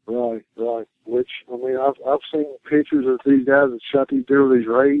 right? Right. Which, I've seen pictures of these guys that shot these deer with these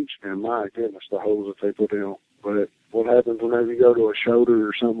rage, and my goodness, the holes that they put in. But what happens whenever you go to a shoulder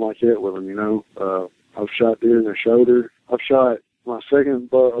or something like that with them, I've shot deer in the shoulder. I've shot my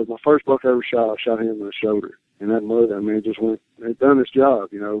first buck I ever shot, I shot him in the shoulder. And that mud, it done its job,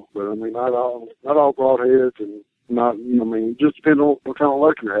 But not all broadheads and it just depends on what kind of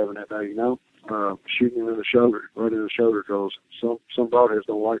luck you're having that day, shooting him in the shoulder, right in the shoulder, because some broadheads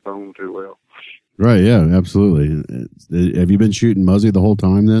don't like bone too well. Right, yeah, absolutely. Have you been shooting muzzy the whole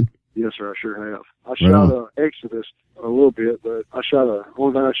time then? Yes, sir, I sure have. I shot Exodus a little bit, but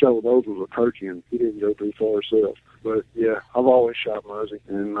only thing I shot with those was a turkey, and he didn't go too far himself. But yeah, I've always shot muzzy,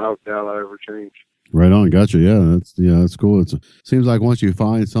 and I doubt I ever changed. Right on, gotcha. Yeah, that's cool. It seems like once you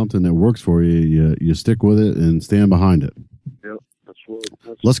find something that works for you, you stick with it and stand behind it. Yep,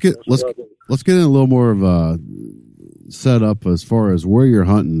 let's get in a little more of a setup as far as where you're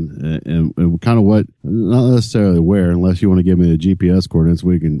hunting and kind of what, not necessarily where, unless you want to give me the GPS coordinates.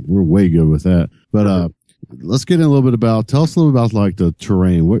 We're way good with that. But let's get in a little bit tell us a little about like the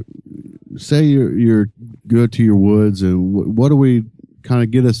terrain. Say you're good to your woods, and what do we kind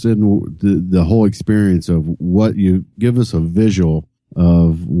of get us in the whole experience of what you give us a visual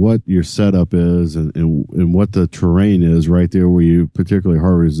of what your setup is and what the terrain is right there where you particularly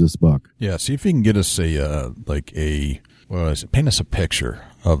harvest this buck. Yeah, see if you can get us paint us a picture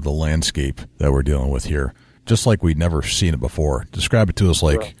of the landscape that we're dealing with here, just like we'd never seen it before. Describe it to us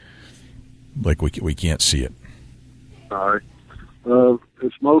like we can't see it. All right.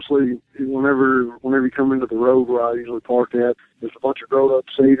 It's mostly whenever you come into the road where I usually park at, there's a bunch of grown up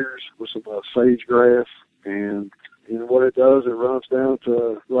cedars with some sage grass, and what it does, it runs down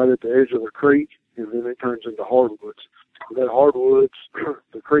to right at the edge of the creek, and then it turns into hardwoods. That hardwoods,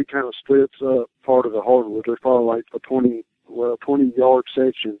 the creek kind of splits up part of the hardwoods. There's probably like a 20-yard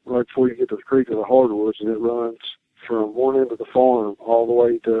section right before you get to the creek of the hardwoods, and it runs from one end of the farm all the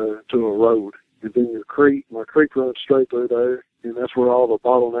way to a road. And then my creek runs straight through there, and that's where all the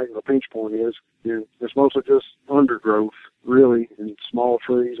bottleneck and the pinch point is. And it's mostly just undergrowth, really, and small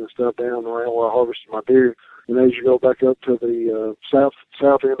trees and stuff down around where I harvested my deer. And as you go back up to the south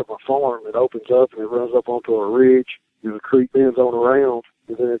end of my farm, it opens up and it runs up onto a ridge, and the creek bends on around,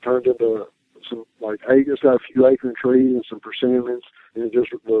 and then it turns into some it's got a few acorn trees and some persimmons, and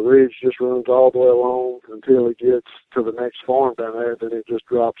the ridge just runs all the way along until it gets to the next farm down there. Then it just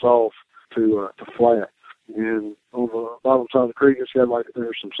drops off to flat. And on the bottom side of the creek, it's got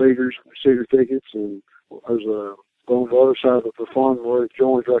there's some cedar thickets, and there's on the other side of the farm where it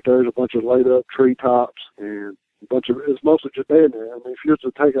joins right there's a bunch of laid up tree tops and it's mostly just dead there. If you were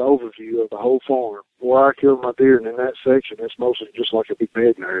to take an overview of the whole farm, where I killed my deer, and in that section, it's mostly just like a big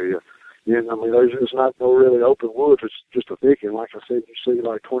bedding area. And there's not no really open woods. It's just a thicket. Like I said, you see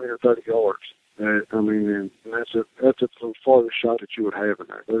like 20 or 30 yards. And that's the farthest shot that you would have in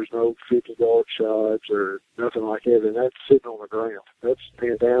there. There's no 50-yard shots or nothing like that, and that's sitting on the ground. That's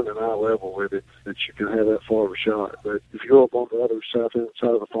pinned down to eye level with it, that you can have that far of a shot. But if you go up on the other south end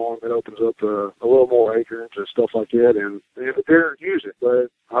side of the farm, it opens up a little more acreage and stuff like that, and the deer use it. But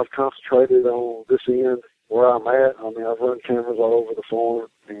I've concentrated on this end where I'm at. I've run cameras all over the farm,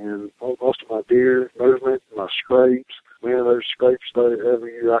 and most of my deer movement, my scrapes, man, there's scrapes there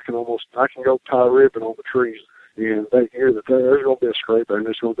every year. I can go tie ribbon on the trees, and that year there's going to be a scrape there, and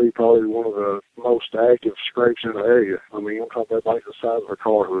it's going to be probably one of the most active scrapes in the area. I'm talking about like the size of a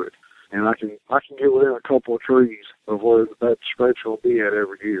car hood. and I can get within a couple of trees of where that scrape's going to be at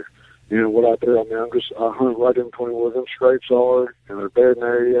every year. And what I do, I mean, I hunt right in between where them scrapes are and their bedding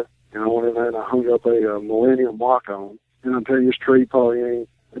area, and I went in there and I hung up a Millennium lock on. And I'm telling you, this tree probably ain't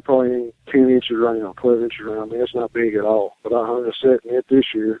 10 inches around, 12 inches around. I mean, it's not big at all. But I hung a set in it this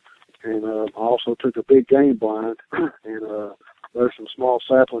year, and I also took a big game blind, and there's some small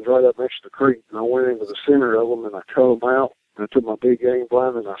saplings right up next to the creek, and I went into the center of them and I cut them out. And I took my big game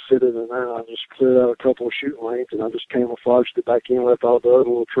blind and I sit it in there and I just cleared out a couple of shooting lanes and I just camouflaged it back in, left all the other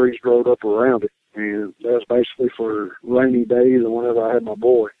little trees growed up around it. And that was basically for rainy days and whenever I had my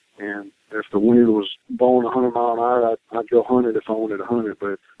boy. And if the wind was blowing 100 mile an hour, I'd go hunt it if I wanted to hunt it.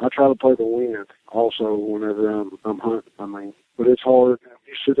 But I try to play the wind also whenever I'm hunting. I mean, but it's hard.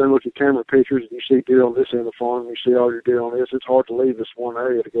 You sit there and look at camera pictures and you see deer on this end of the farm, you see all your deer on this. It's hard to leave this one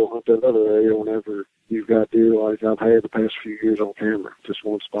area to go hunt that other area whenever you've got deer like I've had the past few years on camera, just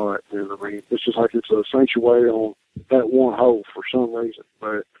one spot. And I mean, it's just like it's a sanctuary on that one hole for some reason.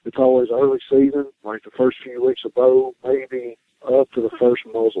 But it's always early season, like the first few weeks of bow, maybe up to the first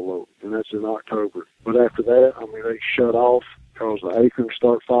muzzle load, and that's in October. But after that, I mean, they shut off because the acorns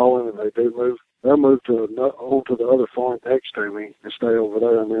start falling, and they do move. They'll move onto the other farm next to me and stay over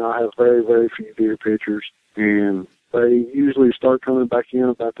there. I mean, I have very, very few deer pictures, and they usually start coming back in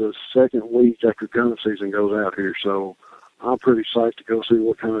about the second week after gun season goes out here. So I'm pretty psyched to go see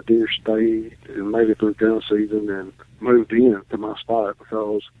what kind of deer stayed and made it through gun season and moved in to my spot,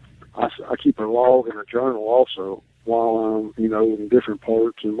 because I keep a log and a journal also while I'm, in different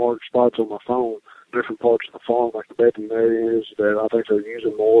parts and mark spots on my phone, different parts of the farm, like the bedding areas that I think they're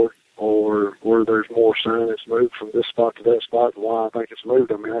using more, or where there's more sign it's moved from this spot to that spot and why I think it's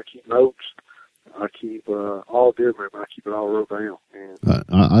moved. I mean, I keep notes. I keep all deer movement. I keep it all wrote down. And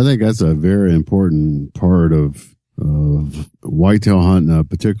I think that's a very important part of whitetail hunting in a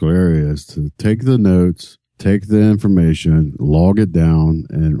particular area, is to take the notes, take the information, log it down,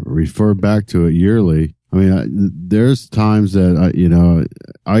 and refer back to it yearly. I mean, there's times that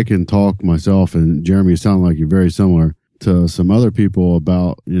I can talk myself, and Jeremy, you sound like you're very similar to some other people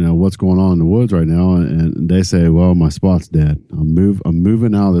about what's going on in the woods right now, and they say, well, my spot's dead. I'm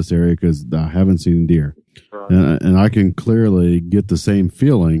moving out of this area because I haven't seen deer. Right. And I can clearly get the same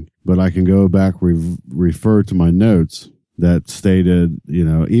feeling, but I can go back, refer to my notes that stated,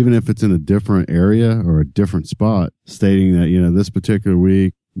 even if it's in a different area or a different spot, stating that, this particular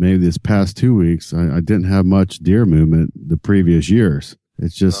week, maybe this past 2 weeks, I didn't have much deer movement the previous years.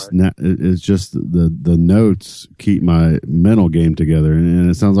 It's just it's just the notes keep my mental game together, and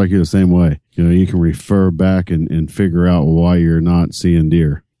it sounds like you're the same way. You can refer back and figure out why you're not seeing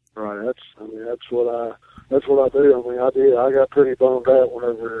deer. Right. That's what I do. I got pretty bummed out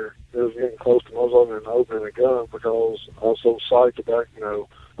whenever it was getting close to muzzle and opening a gun, because I was so psyched about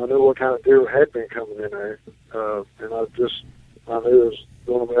I knew what kind of deer had been coming in there, and I knew it was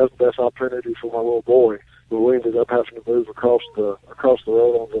going to be the best opportunity for my little boy. But we ended up having to move across the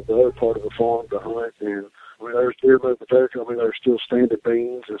road onto the other part of the farm to hunt. And I mean, there's deer movement there. I mean, there's still standing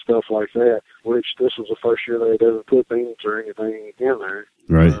beans and stuff like that, which this was the first year they had ever put beans or anything in there.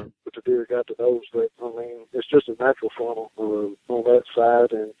 Right. But the deer got to those that, I mean, it's just a natural funnel on that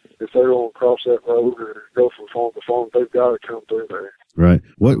side. And if they're going to cross that road or go from farm to farm, they've got to come through there. Right.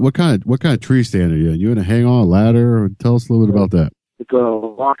 What kind of tree stand are you in? You in a hang on, a ladder? Or tell us a little bit about that. It's a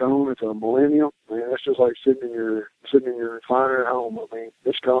lock on. It's a Millennium. Man, it's just like sitting in your recliner at home. I mean,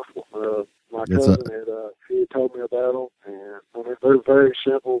 it's comfortable. My cousin he told me about them, and I mean, they're very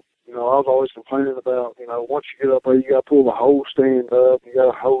simple. I was always complaining about, once you get up there, you got to pull the whole stand up, you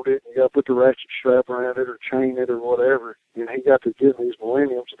got to hold it, you got to put the ratchet strap around it or chain it or whatever. And he got to getting these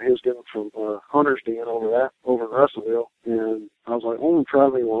Millenniums, and he was getting them from Hunter's Den over in Russellville. And I was like, I'm going to try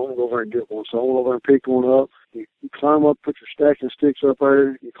me one. I'm going to go over and get one. So I went over and picked one up. You climb up, put your stacking sticks up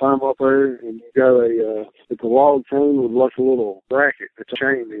there. You climb up there, and you got it's a log chain with like a little bracket. It's a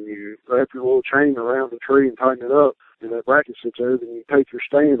chain, and you wrap your little chain around the tree and tighten it up. And that bracket sits there, then you take your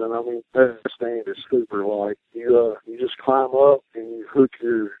stand, and I mean, that stand is super light. You just climb up, and you hook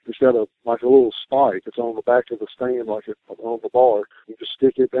it's got a little spike. It's on the back of the stand, like on the bar. You just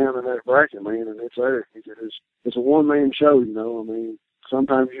stick it down in that bracket, man, and it's there. It's a one-man show, I mean,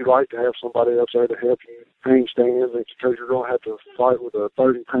 sometimes you like to have somebody else there to help you hang stands, because you're going to have to fight with a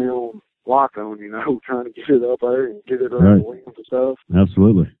 30-pound lock on, trying to get it up there and get it around the limbs and stuff.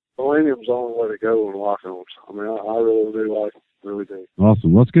 Absolutely. Millennium's the only way to go on lock-ons. I mean, I really do like them. Really do.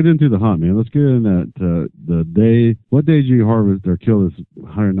 Awesome. Let's get into the hunt, man. Let's get in that the day. What day did you harvest or kill this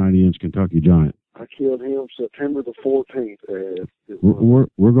 190-inch Kentucky Giant? I killed him September the 14th.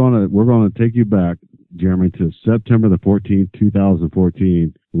 We're gonna take you back, Jeremy, to September the 14th,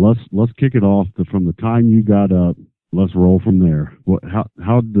 2014, let's kick it off from the time you got up. Let's roll from there.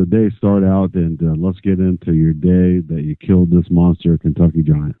 How did the day start out? And let's get into your day that you killed this monster Kentucky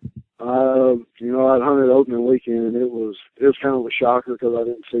giant. I'd hunted opening weekend, and it was kind of a shocker because I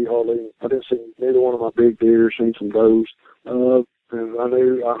didn't see neither one of my big deer, seen some does. And I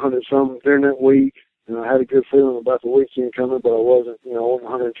knew I hunted some during that week, and I had a good feeling about the weekend coming, but I wasn't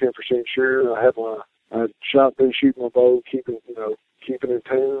 110% sure. I been shooting my bow, keeping in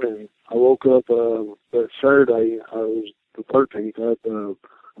tune, and I woke up that Saturday. I was the 13th. I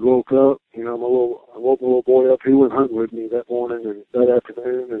woke up. I woke my little boy up. He went hunting with me that morning and that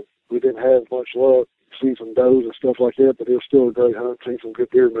afternoon, and we didn't have much luck. Seen some does and stuff like that, but it was still a great hunt. Seen some good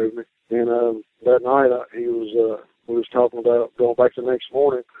deer movement, and that night we was talking about going back the next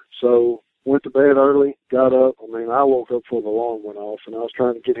morning. So went to bed early, got up. I woke up before the alarm went off, and I was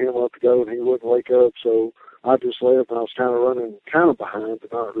trying to get him up to go, and he wouldn't wake up. So I just left, and I was kind of running, behind,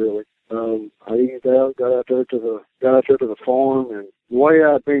 but not really. I eased out, got out there to the farm, and the way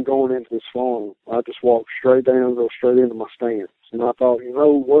I'd been going into this farm, I just walked straight down, go straight into my stand. And I thought,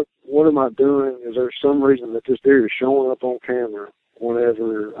 what am I doing? Is there some reason that this deer is showing up on camera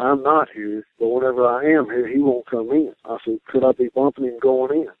whenever I'm not here, but whenever I am here, he won't come in? I said, could I be bumping him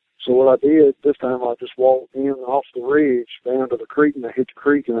going in? So what I did this time, I just walked in off the ridge down to the creek, and I hit the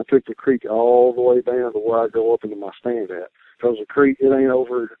creek, and I took the creek all the way down to where I go up into my stand at. Because the creek, it ain't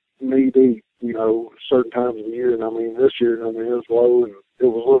over knee deep, certain times of the year. And this year, it was low, and it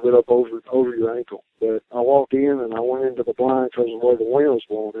was a little bit up over your ankle. But I walked in, and I went into the blind because of where the wind was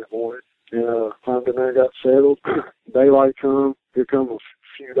blowing that morning. And climbed in there, got settled. Daylight come. Here come a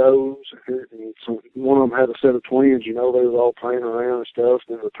few does. And so one of them had a set of twins. They was all playing around and stuff.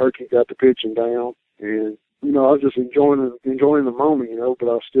 And the turkey got the pitching down. And I was just enjoying the moment, but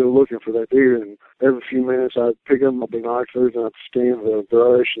I was still looking for that deer. And every few minutes I'd pick up my binoculars and I'd scan the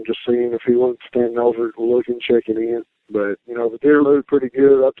brush and just seeing if he wasn't standing over it, looking, checking in. But, the deer looked pretty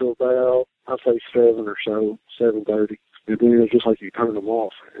good up to about, I'd say 7 or so, 7:30. And then it was just like you turned them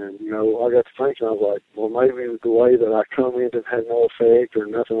off. And, I got to thinking, I was like, well, maybe the way that I come in didn't have no effect or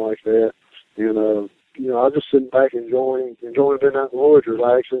nothing like that. And, I was just sitting back enjoying being out in the woods,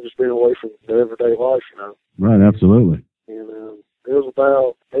 relaxing, just being away from the everyday life, Right, absolutely. And it was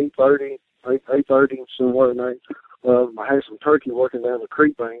about 8:30, somewhere at night. I had some turkey working down the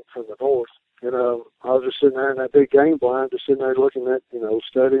creek bank from the north. And I was just sitting there in that big game blind, just sitting there looking at,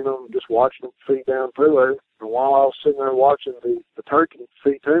 studying them, just watching them feed down through there. And while I was sitting there watching the turkey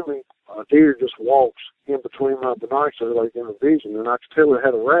feed to me, a deer just walks in between my binoculars, like in the vision, and I could tell it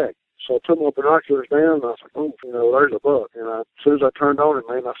had a rack. So I took my binoculars down, and I was like, oh, there's a buck. And as soon as I turned on it,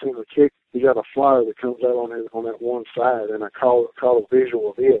 man, I seen the kick. He got a flyer that comes out on that one side, and I caught a visual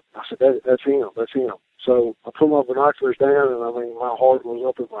of it. I said, that's him. So I put my binoculars down, and my heart was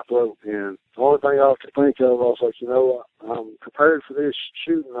up in my throat. And the only thing I could think of, I was like, I'm prepared for this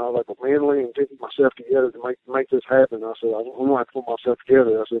shooting. I was like, mentally and getting myself together to make this happen. I said, I'm going to have to put myself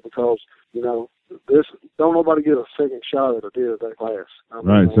together. I said, because, this, don't nobody get a second shot at a deer that class.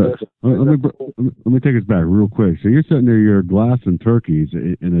 Right. So let me take us back real quick. So you're sitting there, you're glassing turkeys,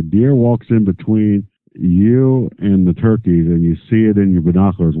 and a deer walks in between you and the turkeys, and you see it in your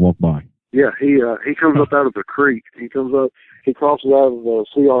binoculars walk by. Yeah, he comes up out of the creek. He crosses out of the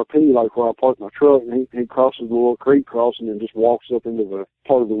CRP, like where I parked my truck, and he crosses the little creek crossing and just walks up into the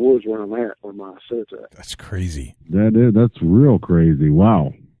part of the woods where I'm at, where my set's at. That's crazy. That's real crazy.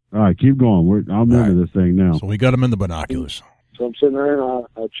 Wow. All right, keep going. I'm into this thing now. So we got him in the binoculars. So I'm sitting there, and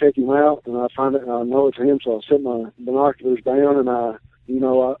I check him out, and I find it, and I know it's him, so I set my binoculars down, and I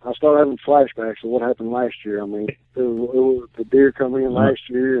started having flashbacks of what happened last year. It was the deer come in last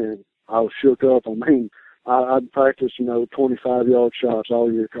year, and I was shook up. I'd practiced, 25-yard shots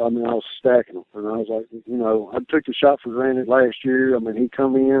all year. I was stacking them. And I was like, I took the shot for granted last year. He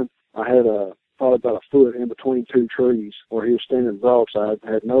come in. I had probably about a foot in between two trees where he was standing broadside.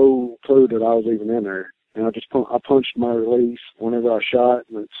 I had no clue that I was even in there. And I punched my release whenever I shot,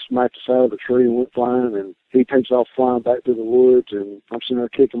 and it smacked the side of the tree and went flying, and he takes off flying back to the woods, and I'm sitting there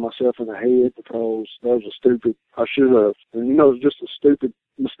kicking myself in the head because that was I should have, and it was just a stupid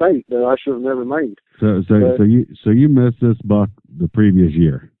mistake that I should have never made. So you missed this buck the previous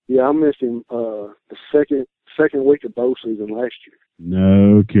year? Yeah, I missed him the second week of bow season last year.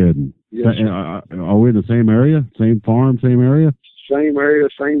 No kidding. Yes, are we in the same area? Same farm, same area? Same area,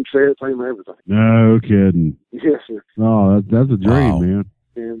 same set, same everything. No kidding. Yes, sir. Oh, that's a dream, man.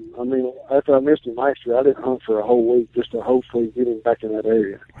 And, after I missed him last year, I didn't hunt for a whole week just to hopefully get him back in that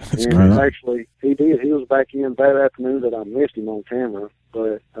area. That's and actually, he did. He was back in that afternoon that I missed him on camera,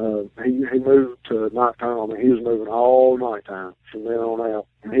 but he moved to nighttime. He was moving all nighttime from then on out.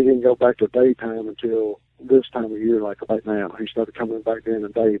 He didn't go back to daytime until this time of year, like right now. He started coming back during the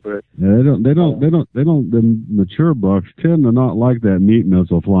day, but yeah, the mature bucks tend to not like that meat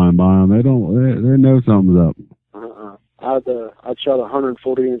missile flying by them. They know something's up. I'd shot a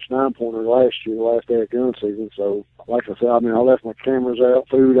 140-inch 9-pointer last year, last day of gun season. So, like I said, I left my cameras out,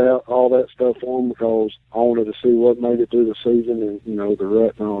 food out, all that stuff for them because I wanted to see what made it through the season and, the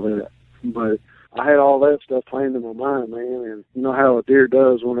rut and all that. But I had all that stuff planned in my mind, man. And you know how a deer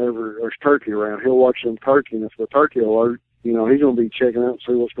does whenever there's turkey around. He'll watch them turkey, and if the turkey alert, he's going to be checking out and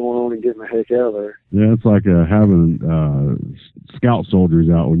see what's going on and getting the heck out of there. Yeah, it's like having scout soldiers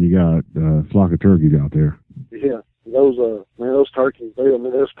out when you got a flock of turkeys out there. Yeah. Those turkeys, they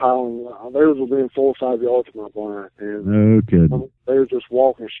was piling, they was within 4 or 5 yards of my blind. And no kidding. They were just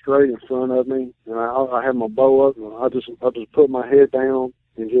walking straight in front of me, and I had my bow up, and I just put my head down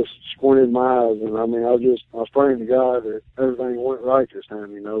and just squinted my eyes. And I was praying to God that everything went right this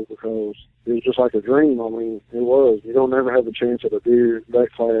time, because it was just like a dream. It was. You don't never have a chance at a deer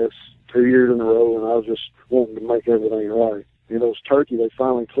that class 2 years in a row, and I was just wanting to make everything right. Those turkey, they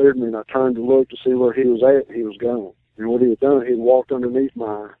finally cleared me, and I turned to look to see where he was at, and he was gone. And what he had done, he walked underneath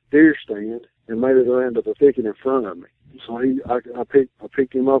my deer stand and made it around to the thicket in front of me. So I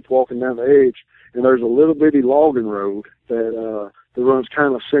picked him up walking down the edge, and there's a little bitty logging road that runs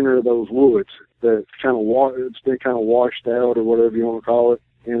kind of center of those woods that it's been kind of washed out or whatever you want to call it.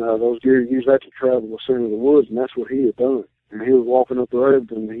 And those deer use that to travel the center of the woods, and that's what he had done. And he was walking up the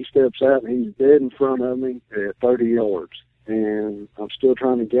road, and he steps out, and he's dead in front of me at 30 yards. And I'm still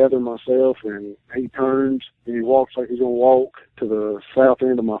trying to gather myself, and he turns, and he walks like he's going to walk to the south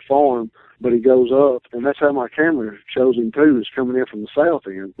end of my farm, but he goes up, and that's how my camera shows him too, is coming in from the south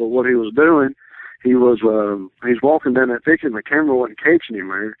end. But what he was doing, he's walking down that thicket, and the camera wasn't catching him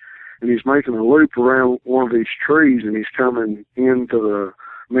there, and he's making a loop around one of these trees, and he's coming into the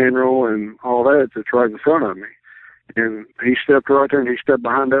mineral and all that that's right in front of me. And he stepped right there, and he stepped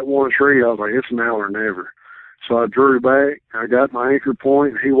behind that one tree. I was like, it's now or never. So I drew back, I got my anchor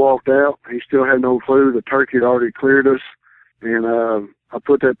point, and he walked out. He still had no clue. The turkey had already cleared us. And I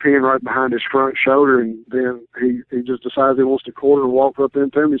put that pin right behind his front shoulder, and then he just decides he wants to quarter and walk up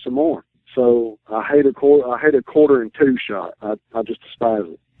into me some more. So I hate a quarter and 2 shot. I just despise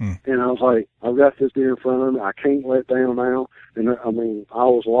it. And I was like, I've got this deer in front of me. I can't let down now. And I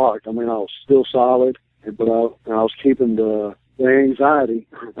was locked. I was still solid, but I was keeping the anxiety.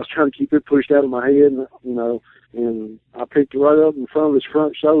 I was trying to keep it pushed out of my head, and I picked it right up in front of his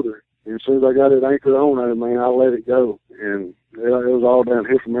front shoulder. And as soon as I got it anchored on there, I let it go. And it was all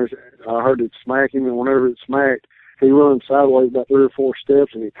downhill from there. I heard it smack him, and whenever it smacked, he ran sideways about 3 or 4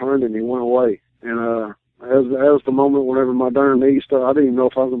 steps, and he turned and he went away. And as was the moment whenever my darn knees started, I didn't even know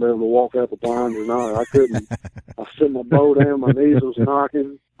if I was going to be able to walk out the blind or not. I couldn't. I set my bow down, my knees was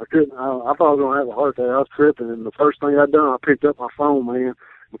knocking. I couldn't. I thought I was going to have a heart attack. I was tripping, and the first thing I done, I picked up my phone, man,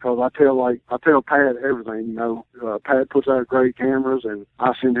 because I tell Pat everything. Pat puts out great cameras, and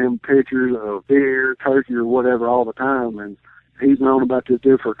I send him pictures of deer, turkey, or whatever all the time, and he's known about this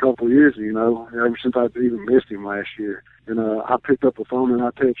deer for a couple of years, ever since I even missed him last year. And I picked up the phone and I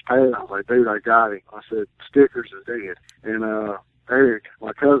texted Pat. I was like, dude, I got him. I said, Stickers is dead. And Eric,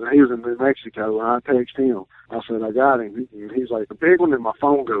 my cousin, he was in New Mexico, and I texted him. I said, I got him. And he's like, the big one, and my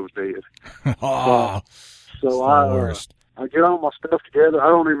phone goes dead. So I get all my stuff together. I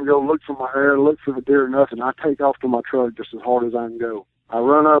don't even go look for the deer or nothing. I take off to my truck just as hard as I can go. I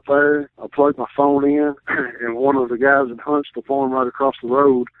run up there, I plug my phone in, and one of the guys that hunts the farm right across the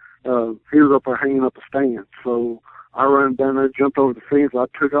road, he was up there hanging up a stand. So I ran down there, jumped over the fence. I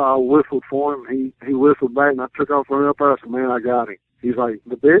whistled for him. He whistled back, and I took off running up there. I said, man, I got him. He's like,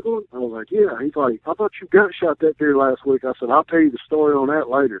 the big one? I was like, yeah. He's like, I thought you gun shot that deer last week. I said, I'll tell you the story on that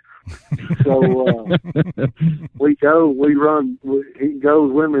later. So we run. He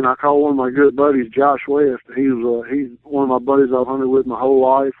goes with me, and I call one of my good buddies, Josh West. He's one of my buddies I've hunted with my whole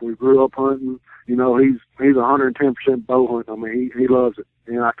life. We grew up hunting. He's 110% bow hunting. He loves it.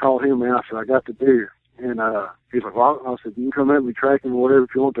 And I called him, and I said, I got the deer. And he's like, well, I said, you can come at me tracking or whatever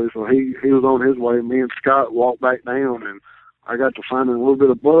if you want to. So he was on his way. Me and Scott walked back down, and I got to finding a little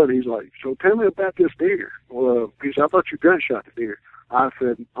bit of blood. He's like, so tell me about this deer. Well, he said, I thought you gunshot the deer. I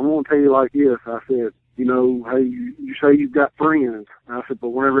said, I'm going to tell you like this. I said, hey, you say you've got friends. I said, but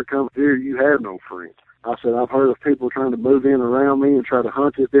whenever it comes to deer, you have no friends. I said, I've heard of people trying to move in around me and try to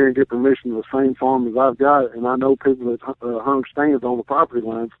hunt it there and get permission to the same farm as I've got. And I know people that hung stands on the property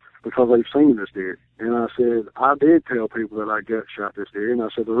lines because they've seen this deer. And I said, I did tell people that I gut shot this deer. And I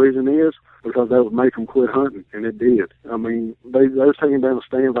said, the reason is because that would make them quit hunting. And it did. I mean, they were taking down the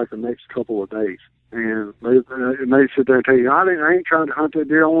stands like the next couple of days. And they sit there and tell you, I ain't trying to hunt that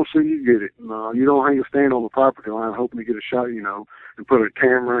deer. I want to see you get it. No, you don't hang a stand on the property line hoping to get a shot, you know, and put a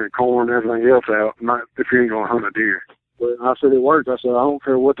camera and corn and everything else out, not if you ain't going to hunt a deer. But I said, it worked. I said, I don't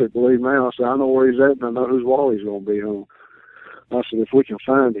care what they believe now. I said, I know where he's at and I know whose wall he's going to be on. I said, if we can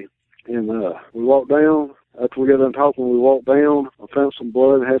find him. And we walked down. After we got done talking, we walked down. I found some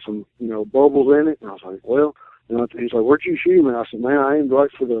blood and had some, you know, bubbles in it. And I was like, well, and he's like, where'd you shoot me? I said, man, I aimed right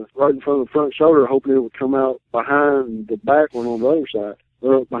in front of the front shoulder, hoping it would come out behind the back one on the other side.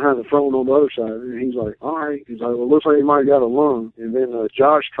 Behind the front one on the other side. And he's like, all right. He's like, well, it looks like he might have got a lung. And then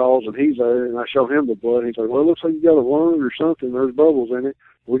Josh calls, and he's there, and I show him the blood. And he's like, well, it looks like you got a lung or something. There's bubbles in it.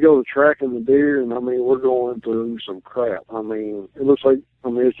 We go to tracking the deer, and, I mean, we're going through some crap. I mean, it looks like,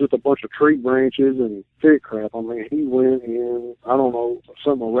 it's just a bunch of tree branches and thick crap. I mean, he went in, I don't know,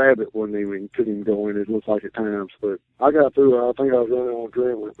 a rabbit couldn't even go in, it looks like at times. But I got through there. I think I was running on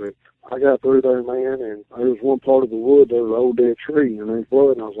adrenaline, but I got through there, man, and there was one part of the wood, there was an old dead tree, and there's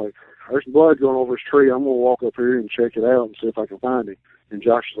blood, and I was like, there's blood going over this tree. I'm going to walk up here and check it out and see if I can find it. And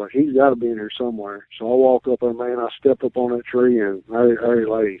Josh is like, he's got to be in here somewhere. So I walk up there, man. I step up on that tree, and there he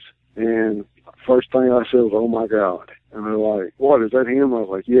lays. And first thing I said was, oh, my God. And they're like, what, is that him? I was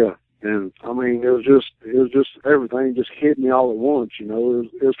like, yeah. And, I mean, it was just everything just hit me all at once, you know.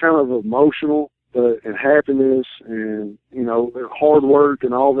 It was kind of emotional, and happiness and, you know, hard work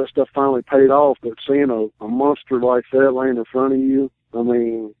and all that stuff finally paid off. But seeing a monster like that laying in front of you, I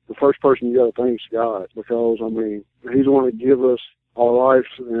mean, the first person you got to thank is God, because, I mean, he's the one to give us our lives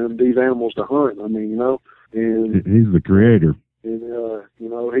and these animals to hunt. I mean, you know, and he's the creator. And, you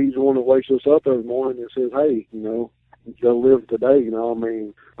know, he's the one that wakes us up every morning and says, hey, you know, you got to live today. You know, I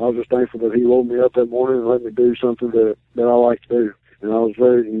mean, I was just thankful that he woke me up that morning and let me do something that I like to do. And I was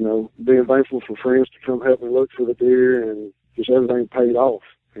very, you know, being thankful for friends to come help me look for the deer, and just everything paid off.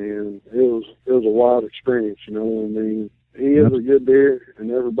 And it was a wild experience, you know. I mean, he is a good deer, and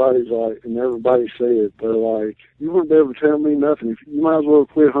everybody said, they're like, you wouldn't be able to tell me nothing. You might as well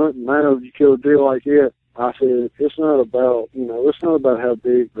quit hunting now if you kill a deer like that. I said, it's not about how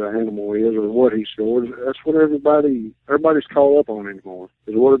big the animal is or what he scores. That's what everybody's caught up on anymore,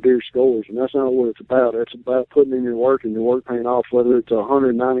 is what a deer scores. And that's not what it's about. It's about putting in your work and your work paying off, whether it's a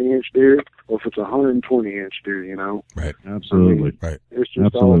 190-inch deer or if it's a 120-inch deer, you know. Right. Absolutely. I mean, right. It's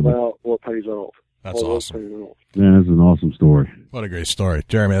just all about what pays off. That's awesome. Yeah, that's an awesome story. What a great story.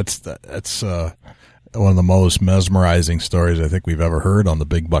 Jeremy, that's one of the most mesmerizing stories I think we've ever heard on the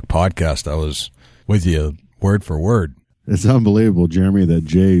Big Buck podcast. I was with you word for word. It's unbelievable, Jeremy, that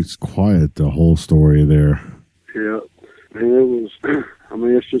Jay's quiet the whole story there. Yeah. And it was, I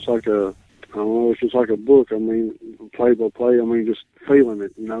mean, it's just like it's just like a book. I mean, play by play, I mean, just feeling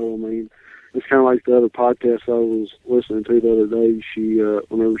it, you know. I mean, it's kind of like the other podcast I was listening to the other day. She,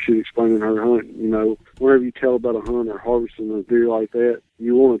 whenever she's explaining her hunt, you know, whenever you tell about a hunt or harvesting a deer like that,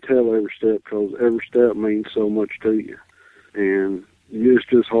 you want to tell every step, because every step means so much to you. And it's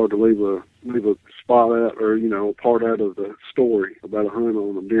just hard to leave a spot out, or, you know, a part out of the story about a hunt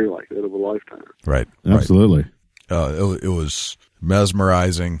on a deer like that of a lifetime. Right. Absolutely. It was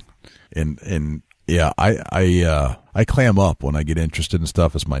mesmerizing, and yeah, I clam up when I get interested in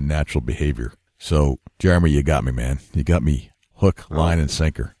stuff. It's my natural behavior. So, Jeremy, you got me, man. You got me hook, line, and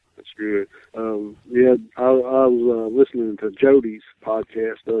sinker. That's good. Yeah, I was listening to Jody's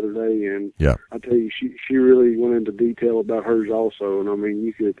podcast the other day, and yeah, I tell you, she really went into detail about hers also. And I mean,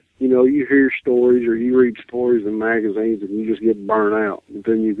 you hear stories or you read stories in magazines, and you just get burnt out. And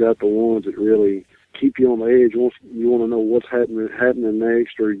then you've got the ones that really keep you on the edge. Once you want to know what's happening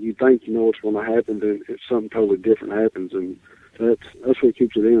next, or you think you know what's going to happen, then it's something totally different happens, and that's what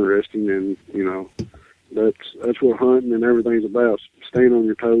keeps it interesting. And, you know, that's what hunting and everything's about: staying on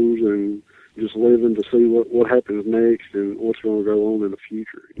your toes and just living to see what happens next and what's going to go on in the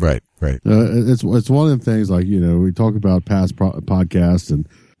future. Right. It's one of the things, like, you know, we talk about past podcasts, and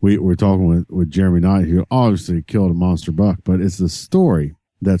we're talking with Jeremy Knight, who obviously killed a monster buck, but it's the story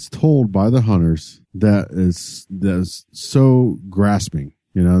that's told by the hunters that's so grasping.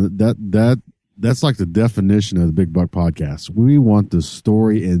 You know, that's like the definition of the Big Buck podcast. We want the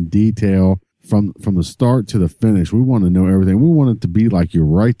story in detail from the start to the finish. We want to know everything. We want it to be like you're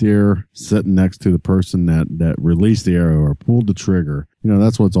right there sitting next to the person that released the arrow or pulled the trigger. You know,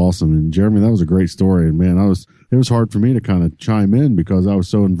 that's what's awesome. And Jeremy, that was a great story. And man, it was hard for me to kind of chime in because I was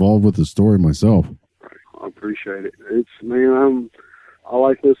so involved with the story myself. I appreciate it. It's, man, I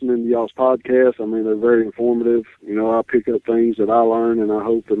like listening to y'all's podcasts. I mean, they're very informative. You know, I pick up things that I learn, and I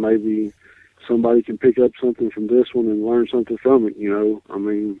hope that maybe somebody can pick up something from this one and learn something from it, you know. I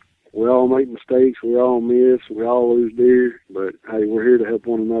mean, we all make mistakes, we all miss, we all lose deer, but hey, we're here to help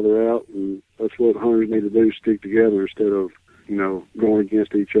one another out, and that's what hunters need to do, stick together instead of, you know, going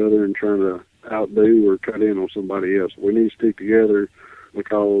against each other and trying to outdo or cut in on somebody else. We need to stick together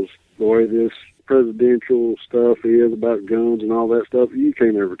because the way this presidential stuff is about guns and all that stuff, you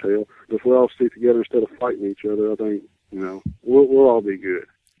can't ever tell. But if we all stick together instead of fighting each other, I think, you know, we'll all be good.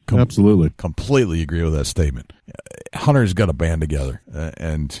 Absolutely. Completely agree with that statement. Hunters got to band together.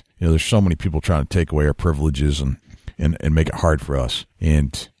 And, you know, there's so many people trying to take away our privileges and make it hard for us.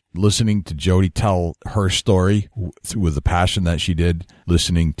 And listening to Jody tell her story with the passion that she did,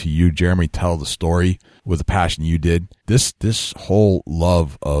 listening to you, Jeremy, tell the story with the passion you did, this whole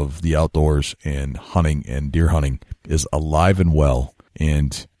love of the outdoors and hunting and deer hunting is alive and well.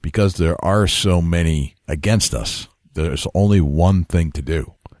 And because there are so many against us, there's only one thing to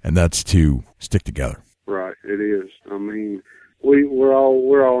do, and that's to stick together. Right, it is. I mean, we're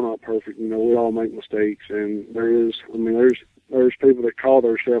all not perfect. You know, we all make mistakes, and there's people that call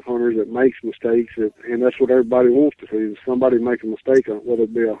themselves hunters that makes mistakes, and that's what everybody wants to see, is somebody make a mistake, whether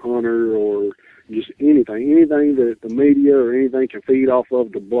it be a hunter or just anything that the media or anything can feed off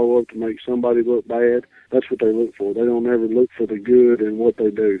of to blow up to make somebody look bad. That's what they look for. They don't ever look for the good in what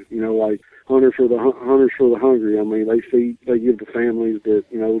they do. You know, like hunters for the hungry. I mean, they give to families that,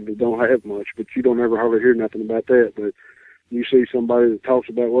 you know, that don't have much, but you don't ever hardly hear nothing about that. But you see somebody that talks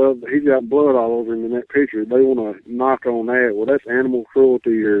about, well, he's got blood all over him in that picture. They want to knock on that. Well, that's animal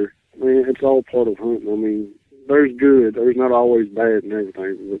cruelty, or, man, it's all part of hunting. I mean, there's good. There's not always bad and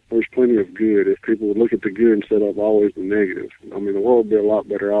everything, but there's plenty of good if people would look at the good instead of always the negative. I mean, the world would be a lot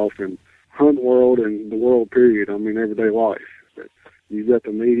better off in hunt world and the world period. I mean, everyday life. But you've got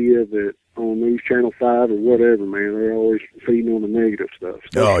the media that on News Channel 5 or whatever, man, they're always feeding on the negative stuff.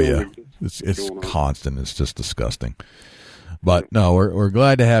 Oh, yeah. It's constant. It's just disgusting. But no, we're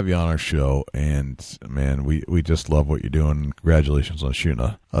glad to have you on our show, and man, we just love what you're doing. Congratulations on shooting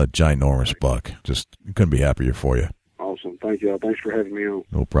a ginormous buck. Just couldn't be happier for you. Awesome, thank you. Thanks for having me on.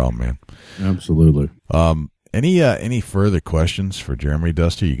 No problem, man. Absolutely. Any further questions for Jeremy,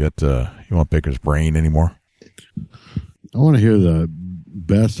 Dusty? You got you want to pick his brain anymore? I want to hear the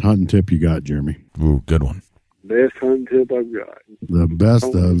best hunting tip you got, Jeremy. Ooh, good one. Best hunting tip I've got. The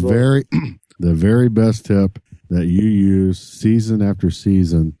very best tip that you use season after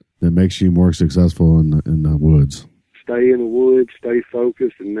season that makes you more successful in the woods. Stay in the woods, stay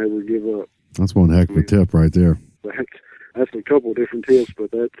focused, and never give up. That's one heck of a tip right there. That's a couple of different tips, but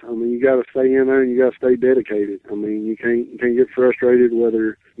you got to stay in there and you got to stay dedicated. I mean, you can't get frustrated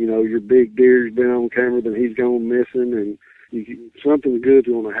whether, you know, your big deer's been on camera, then he's gone missing, and something good's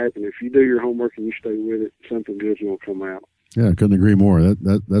going to happen. If you do your homework and you stay with it, something good's going to come out. Yeah, I couldn't agree more.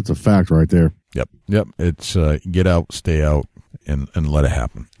 That's a fact right there. Yep. It's get out, stay out, and let it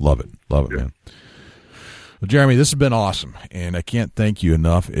happen. Love it, man. Well, Jeremy, this has been awesome, and I can't thank you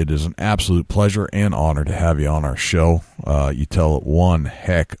enough. It is an absolute pleasure and honor to have you on our show. You tell one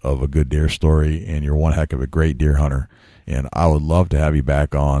heck of a good deer story, and you're one heck of a great deer hunter, and I would love to have you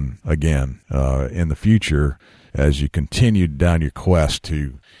back on again in the future as you continue down your quest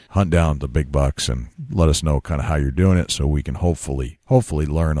to hunt down the big bucks, and let us know kind of how you're doing it so we can hopefully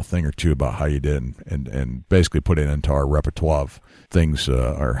learn a thing or two about how you did and basically put it into our repertoire of things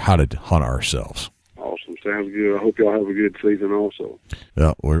or how to hunt ourselves. Awesome. Sounds good. I hope y'all have a good season also.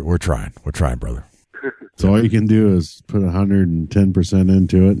 Yeah, we're trying. We're trying, brother. So all you can do is put 110%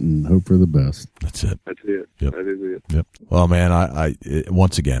 into it and hope for the best. That's it. Yep. That is it. Yep. Well, man,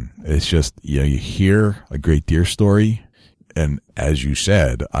 once again, it's just, you hear a great deer story, and as you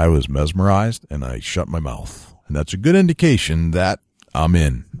said, I was mesmerized and I shut my mouth, and that's a good indication that I'm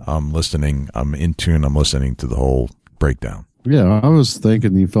in. I'm listening. I'm in tune. I'm listening to the whole breakdown. Yeah, I was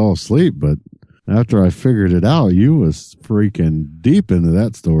thinking you fell asleep, but after I figured it out, you was freaking deep into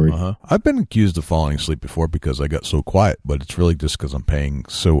that story. I've been accused of falling asleep before because I got so quiet, but it's really just because I'm paying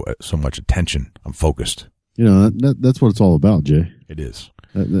so much attention. I'm focused. You know, that's what it's all about, Jay. It is.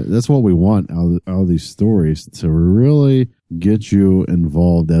 That's what we want out of these stories, to really get you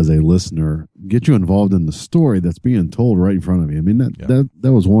involved as a listener get you involved in the story that's being told right in front of you. I mean,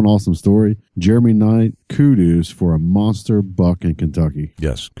 that was one awesome story. Jeremy Knight, kudos for a monster buck in Kentucky.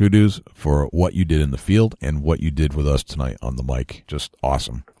 Yes, kudos for what you did in the field and what you did with us tonight on the mic. Just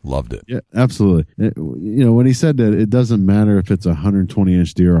awesome. Loved it. Yeah, absolutely. When he said that it doesn't matter if it's a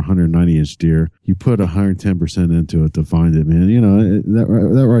 120-inch deer or 190-inch deer, you put 110% into it to find it, man.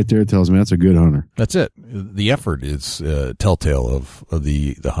 That right there tells me that's a good hunter. That's it. The effort is telltale of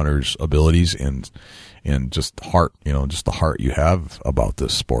the hunter's abilities and just heart. Just the heart you have about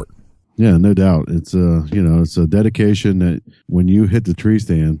this sport. Yeah, no doubt. It's a dedication that when you hit the tree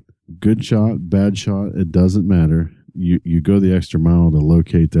stand, good shot, bad shot, it doesn't matter. You go the extra mile to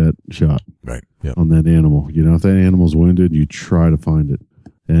locate that shot right. Yep. on that animal. If that animal's wounded, you try to find it.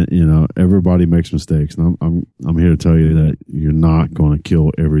 And everybody makes mistakes. And I'm here to tell you that you're not going to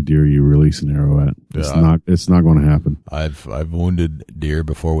kill every deer you release an arrow at. It's not going to happen. I've wounded deer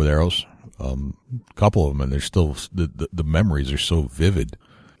before with arrows, a couple of them, and they're still the memories are so vivid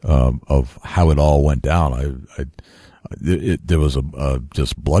of how it all went down. There was a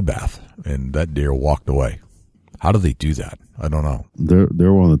just bloodbath, and that deer walked away. How do they do that? I don't know.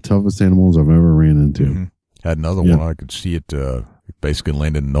 They're one of the toughest animals I've ever ran into. Mm-hmm. Had another one. I could see it basically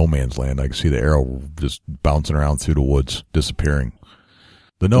landed in no man's land. I could see the arrow just bouncing around through the woods, disappearing.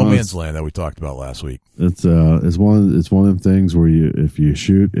 The no man's land that we talked about last week. It's one of them things where if you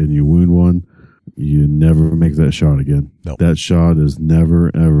shoot and you wound one, you never make that shot again. Nope. That shot is never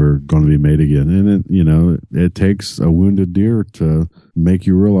ever going to be made again. And it takes a wounded deer to make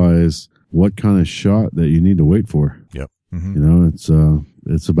you realize what kind of shot that you need to wait for. Yep. Mm-hmm.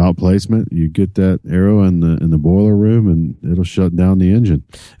 It's about placement. You get that arrow in the boiler room, and it'll shut down the engine.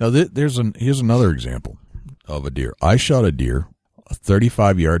 Now, here's another example of a deer. I shot a deer, a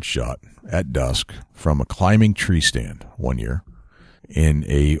 35-yard shot at dusk from a climbing tree stand one year in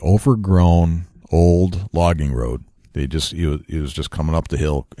a overgrown old logging road. He was just coming up the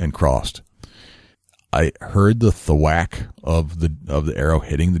hill and crossed. I heard the thwack of the arrow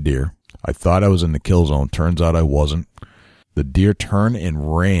hitting the deer. I thought I was in the kill zone. Turns out I wasn't. The deer turned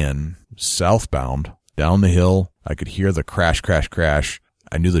and ran southbound down the hill. I could hear the crash, crash, crash.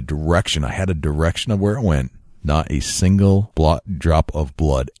 I knew the direction. I had a direction of where it went. Not a single drop of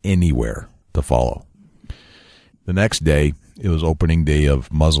blood anywhere to follow. The next day, it was opening day of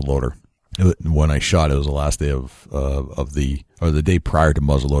muzzleloader. When I shot, it was the last day of the day prior to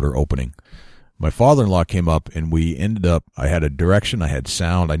muzzleloader opening. My father-in-law came up, and we ended up, I had a direction, I had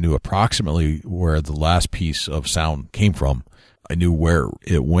sound, I knew approximately where the last piece of sound came from. I knew where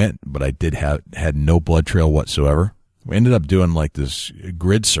it went, but I had no blood trail whatsoever. We ended up doing like this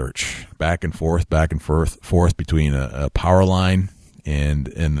grid search, back and forth between a power line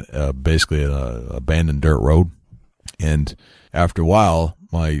and basically an abandoned dirt road. And after a while,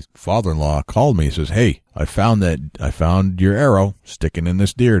 my father-in-law called me and says, "Hey, I found your arrow sticking in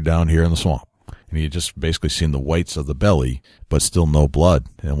this deer down here in the swamp." And he had just basically seen the whites of the belly, but still no blood.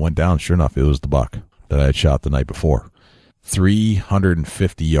 And went down, sure enough, it was the buck that I had shot the night before.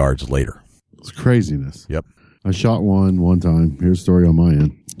 350 yards later. It's craziness. Yep. I shot one time. Here's a story on my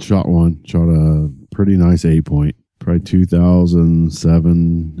end. Shot a pretty nice 8-point, probably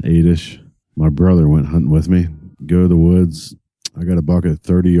 2007, 8-ish. My brother went hunting with me. Go to the woods. I got a buck at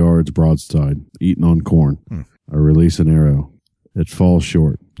 30 yards broadside, eating on corn. I release an arrow. It falls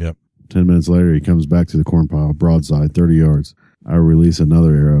short. Yep. 10 minutes later, he comes back to the corn pile, broadside, 30 yards. I release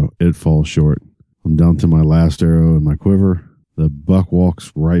another arrow. It falls short. I'm down to my last arrow in my quiver. The buck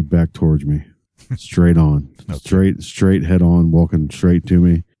walks right back towards me, straight on, straight head on, walking straight to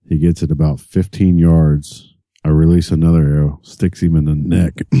me. He gets it about 15 yards. I release another arrow, sticks him in the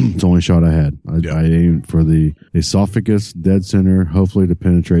neck. It's the only shot I had. I aimed for the esophagus, dead center, hopefully to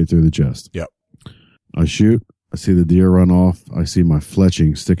penetrate through the chest. Yep. I shoot. I see the deer run off. I see my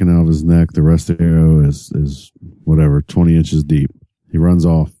fletching sticking out of his neck. The rest of the arrow is whatever, 20 inches deep. He runs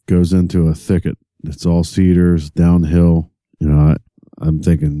off, goes into a thicket. It's all cedars, downhill. I'm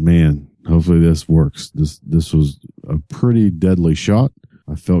thinking, man, hopefully this works. This was a pretty deadly shot.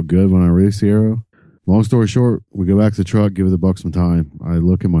 I felt good when I released the arrow. Long story short, we go back to the truck, give the buck some time. I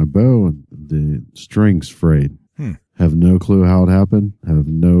look at my bow, and the string's frayed. Have no clue how it happened. Have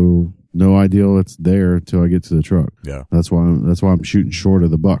no idea it's there until I get to the truck. Yeah, that's why I'm shooting short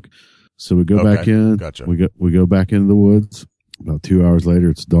of the buck. So we go back in. Gotcha. We go back into the woods. About 2 hours later,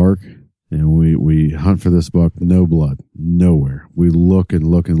 it's dark, and we hunt for this buck. No blood, nowhere. We look and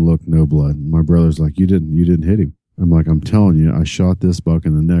look and look, no blood. My brother's like, "You didn't hit him." I'm like, "I'm telling you, I shot this buck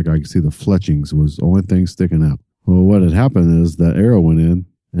in the neck. I could see the fletchings was the only thing sticking out." Well, what had happened is that arrow went in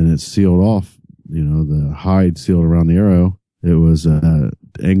and it sealed off. The hide sealed around the arrow. It was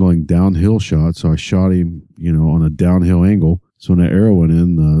angling downhill shot. So I shot him, on a downhill angle. So when the arrow went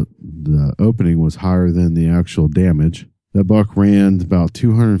in, the opening was higher than the actual damage. That buck ran about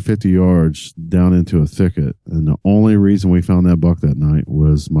 250 yards down into a thicket. And the only reason we found that buck that night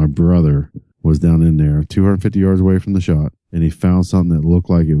was my brother was down in there 250 yards away from the shot. And he found something that looked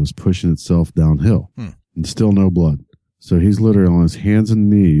like it was pushing itself downhill. And still no blood. So he's literally on his hands and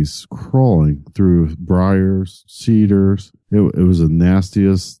knees crawling through briars, cedars. It was the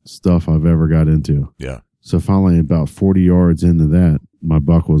nastiest stuff I've ever got into. Yeah. So finally, about 40 yards into that, my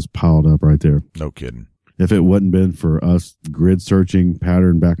buck was piled up right there. No kidding. If it wouldn't been for us grid searching,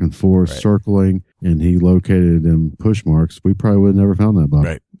 pattern back and forth, circling, and he located in push marks, we probably would have never found that buck.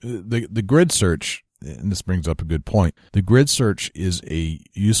 Right. The grid search, and this brings up a good point, the grid search is a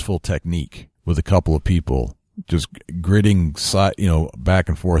useful technique with a couple of people, just gridding, back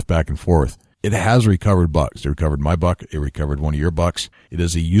and forth. It has recovered bucks. It recovered my buck. It recovered one of your bucks. It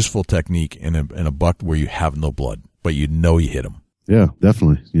is a useful technique in a buck where you have no blood, but you hit him. Yeah,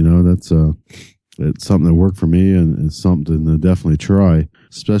 definitely. That's it's something that worked for me, and it's something to definitely try,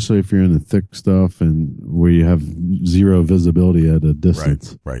 especially if you're in the thick stuff and where you have zero visibility at a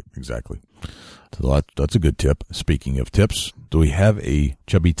distance. Right, exactly. So that's a good tip. Speaking of tips, do we have a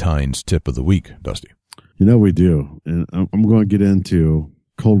Chubby Tines tip of the week, Dusty? We do. And I'm going to get into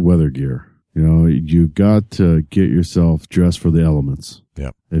cold weather gear. You got to get yourself dressed for the elements.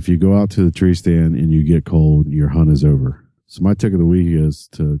 Yeah. If you go out to the tree stand and you get cold, your hunt is over. So my tip of the week is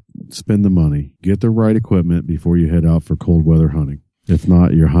to spend the money, get the right equipment before you head out for cold weather hunting. If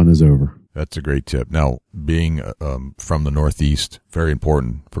not, your hunt is over. That's a great tip. Now, being from the Northeast, very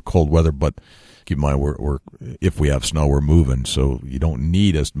important for cold weather, but keep in mind, if we have snow, we're moving, so you don't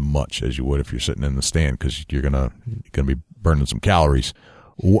need as much as you would if you're sitting in the stand because you're gonna be burning some calories.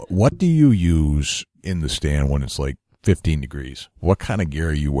 What do you use in the stand when it's like 15 degrees? What kind of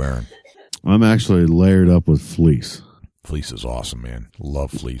gear are you wearing? I'm actually layered up with fleece. Fleece is awesome, man.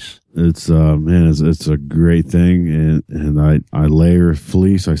 Love fleece. It's it's a great thing, and I layer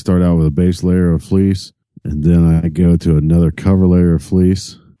fleece. I start out with a base layer of fleece, and then I go to another cover layer of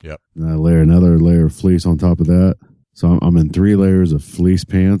fleece. Yep. And I layer another layer of fleece on top of that. So I'm in 3 layers of fleece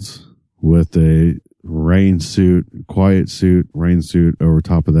pants with a rain suit over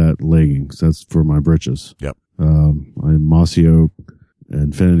top of that, leggings. That's for my britches. Yep. I Mossy Oak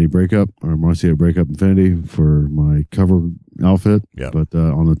Infinity Breakup, or Mossy Oak Breakup Infinity for my cover outfit. Yep. But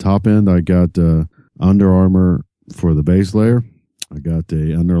on the top end, I got Under Armour for the base layer. I got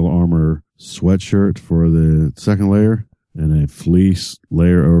the Under Armour sweatshirt for the second layer, and a fleece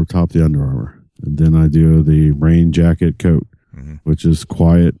layer over top the Under Armour. And then I do the rain jacket coat, which is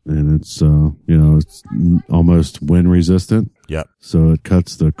quiet, and it's it's almost wind resistant. Yep. So it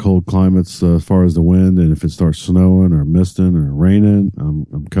cuts the cold climates as far as the wind, and if it starts snowing or misting or raining,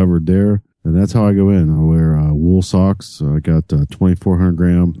 I'm covered there. And that's how I go in. I wear wool socks. I got 2,400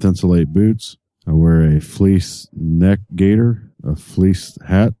 gram Thinsulate boots. I wear a fleece neck gaiter, a fleece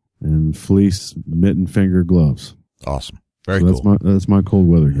hat, and fleece mitten finger gloves. Awesome. Very cool. That's my cold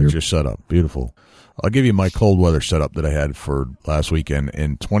weather gear. That's your setup. Beautiful. I'll give you my cold weather setup that I had for last weekend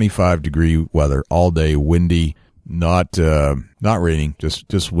in 25-degree weather, all day, windy, not raining,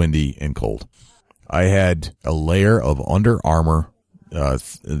 just windy and cold. I had a layer of Under Armour,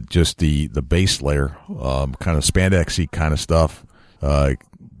 just the base layer, kind of spandexy kind of stuff,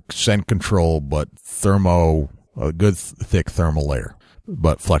 scent control, but a good thick thermal layer,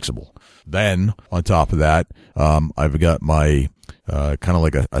 but flexible. Then on top of that, I've got my kind of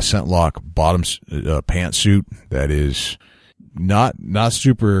like a scent lock bottom pantsuit that is not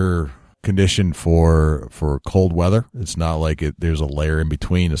super conditioned for cold weather. It's not like there's a layer in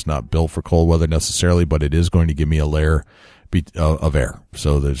between. It's not built for cold weather necessarily, but it is going to give me a layer of air.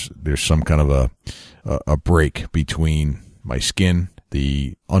 So there's some kind of a break between my skin,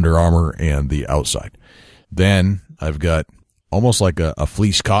 the Under Armour, and the outside. Then I've got almost like a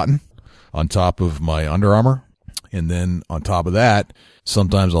fleece cotton on top of my Under Armour. And then on top of that,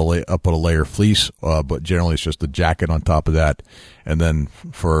 sometimes I'll put a layer of fleece, but generally it's just a jacket on top of that. And then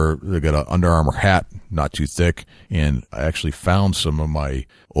I got an Under Armour hat, not too thick. And I actually found some of my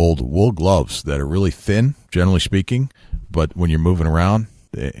old wool gloves that are really thin, generally speaking. But when you're moving around,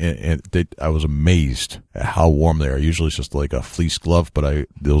 I was amazed at how warm they are. Usually it's just like a fleece glove, but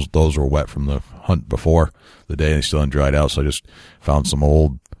those were wet from the hunt before the day and they still hadn't dried out. So I just found some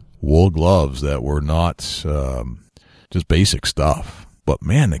old wool gloves that were not just basic stuff, but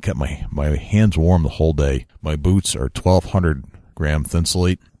man, they kept my hands warm the whole day. My boots are 1,200 gram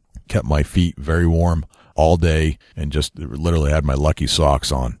Thinsulate, kept my feet very warm all day, and just literally had my lucky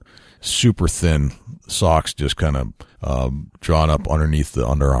socks on. super thin socks, just kind of drawn up underneath the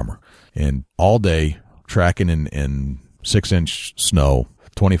Under Armour, and all day tracking in 6-inch snow,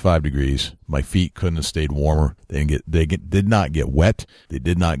 25 degrees. My feet couldn't have stayed warmer. They did not get wet. They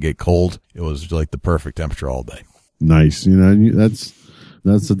did not get cold. It was like the perfect temperature all day. Nice. That's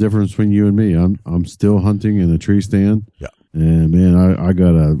the difference between you and me. I'm still hunting in a tree stand. Yeah. And man, I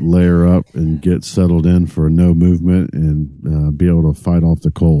gotta layer up and get settled in for no movement and be able to fight off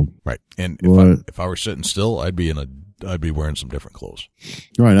the cold. Right. And if I were sitting still, I'd be wearing some different clothes.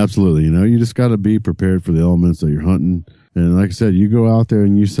 Right. Absolutely. You just got to be prepared for the elements that you're hunting. And like I said, you go out there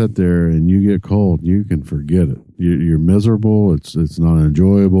and you sit there and you get cold, you can forget it. You're miserable. It's not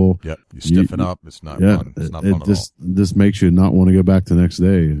enjoyable. Yep. You stiffen up. It's not fun. It's not fun at all. This makes you not want to go back the next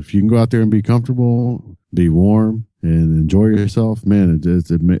day. If you can go out there and be comfortable, be warm, and enjoy yourself, man,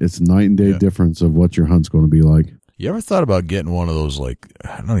 it's night and day difference of what your hunt's going to be like. You ever thought about getting one of those, like,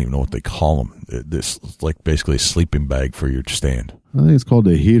 I don't even know what they call them. This, like, basically a sleeping bag for your stand. I think it's called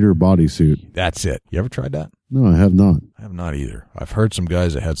a heater bodysuit. That's it. You ever tried that? No, I have not. I have not either. I've heard some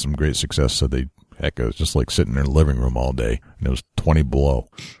guys that had some great success, so it was just like sitting in the living room all day, and it was 20 below.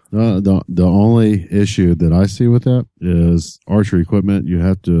 The only issue that I see with that is archery equipment. You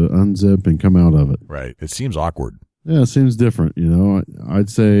have to unzip and come out of it. Right. It seems awkward. Yeah, it seems different. I'd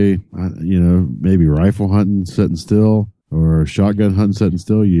say, maybe rifle hunting sitting still or shotgun hunting sitting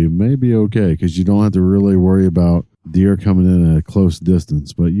still, you may be okay because you don't have to really worry about deer coming in at a close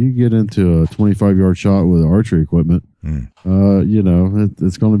distance. But you get into a 25-yard shot with archery equipment,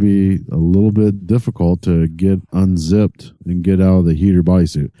 it's going to be a little bit difficult to get unzipped and get out of the heater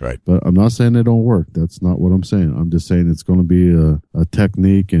bodysuit. Right. But I'm not saying they don't work. That's not what I'm saying. I'm just saying it's going to be a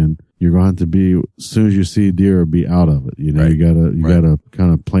technique, and you're going to have to be, as soon as you see deer, be out of it. Right. You gotta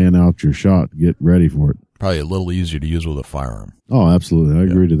kind of plan out your shot, get ready for it. Probably a little easier to use with a firearm. Oh, absolutely. I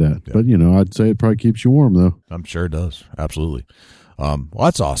agree to that. Yeah. But, I'd say it probably keeps you warm, though. I'm sure it does. Absolutely. Well,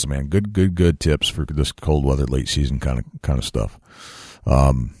 that's awesome, man. Good tips for this cold weather, late season kind of stuff.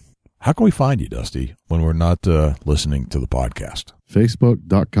 How can we find you, Dusty, when we're not listening to the podcast?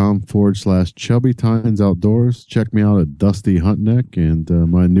 Facebook.com/Chubby Tines Outdoors. Check me out at Dusty Huntneck, and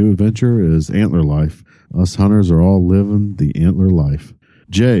my new adventure is Antler Life. Us hunters are all living the antler life.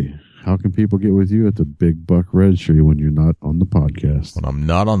 Jay, how can people get with you at the Big Buck Registry when you're not on the podcast? When I'm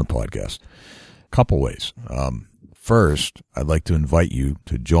not on the podcast, couple ways. First, I'd like to invite you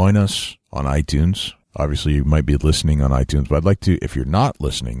to join us on iTunes. Obviously, you might be listening on iTunes, but I'd like to, if you're not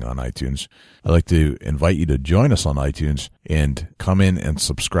listening on iTunes, I'd like to invite you to join us on iTunes and come in and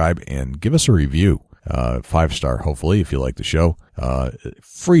subscribe and give us a review. 5-star, hopefully, if you like the show.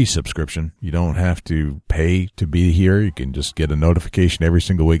 Free subscription. You don't have to pay to be here. You can just get a notification every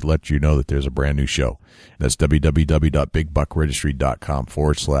single week, let you know that there's a brand new show. That's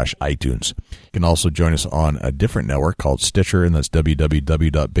www.bigbuckregistry.com/iTunes. You can also join us on a different network called Stitcher, and that's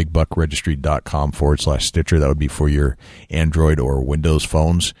www.bigbuckregistry.com/Stitcher. That would be for your Android or Windows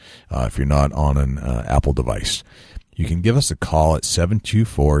phones, if you're not on an Apple device. You can give us a call at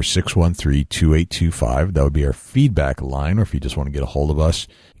 724-613-2825. That would be our feedback line, or if you just want to get a hold of us,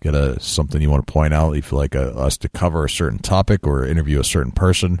 you got something you want to point out, if you like us to cover a certain topic or interview a certain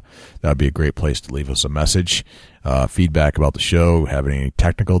person, that would be a great place to leave us a message. Feedback about the show, having any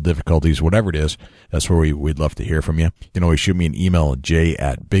technical difficulties, whatever it is, that's where we'd love to hear from you. You can always shoot me an email at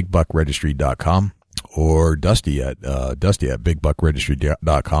j@bigbuckregistry.com. or Dusty at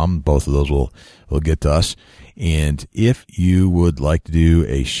bigbuckregistry.com. Both of those will get to us. And if you would like to do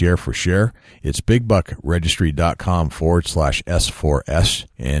a share for share, it's bigbuckregistry.com/S4S.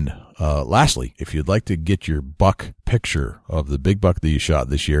 And lastly, if you'd like to get your buck picture of the big buck that you shot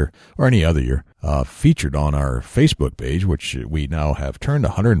this year or any other year featured on our Facebook page, which we now have turned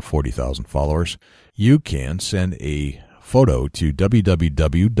 140,000 followers, you can send a photo to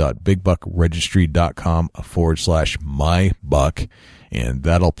www.bigbuckregistry.com/mybuck, and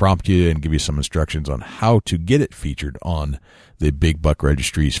that'll prompt you and give you some instructions on how to get it featured on the Big Buck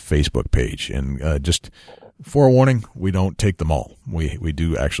Registry's Facebook page. And just forewarning, we don't take them all. We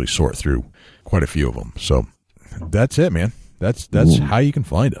do actually sort through quite a few of them. So that's it, man. That's how you can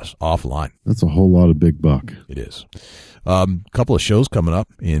find us offline. That's a whole lot of big buck. It is. Couple of shows coming up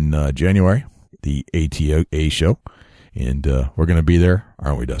in January, the ATA show. And we're going to be there,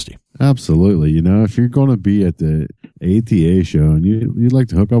 aren't we, Dusty? Absolutely. If you're going to be at the ATA show and you'd like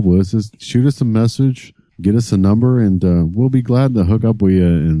to hook up with us, just shoot us a message, get us a number, and we'll be glad to hook up with you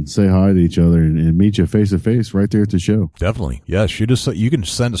and say hi to each other and meet you face to face right there at the show. Definitely. Yeah, shoot us. You can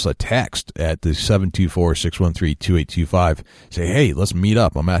send us a text at the 724-613-2825. Say, hey, let's meet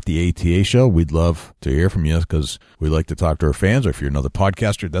up. I'm at the ATA show. We'd love to hear from you because we like to talk to our fans. Or if you're another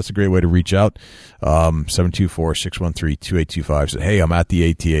podcaster, that's a great way to reach out. 724-613-2825. Say, hey, I'm at the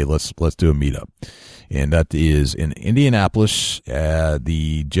ATA. Let's do a meetup. And that is in Indianapolis,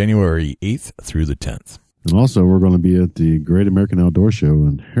 the January 8th through the 10th. And also, we're going to be at the Great American Outdoor Show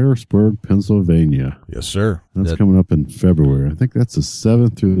in Harrisburg, Pennsylvania. Yes, sir. That's coming up in February. I think that's the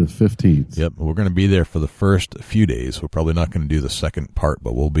 7th through the 15th. Yep. We're going to be there for the first few days. We're probably not going to do the second part,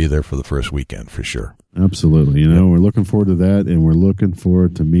 but we'll be there for the first weekend for sure. Absolutely. We're looking forward to that, and we're looking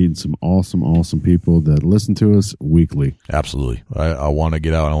forward to meeting some awesome people that listen to us weekly. Absolutely. I want to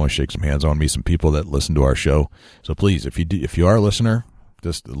get out. I want to shake some hands. I want to meet some people that listen to our show. So please, if you are a listener,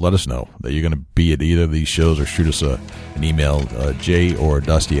 just let us know that you're going to be at either of these shows, or shoot us an email, Jay or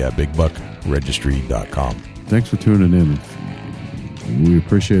Dusty at bigbuckregistry.com. Thanks for tuning in. We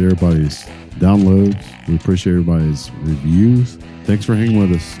appreciate everybody's downloads. We appreciate everybody's reviews. Thanks for hanging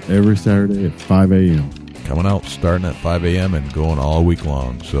with us every Saturday at 5 a.m. Coming out starting at 5 a.m. and going all week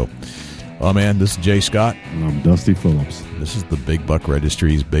long. So, oh man, this is Jay Scott. And I'm Dusty Phillips. This is the Big Buck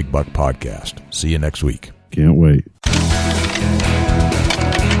Registry's Big Buck Podcast. See you next week. Can't wait.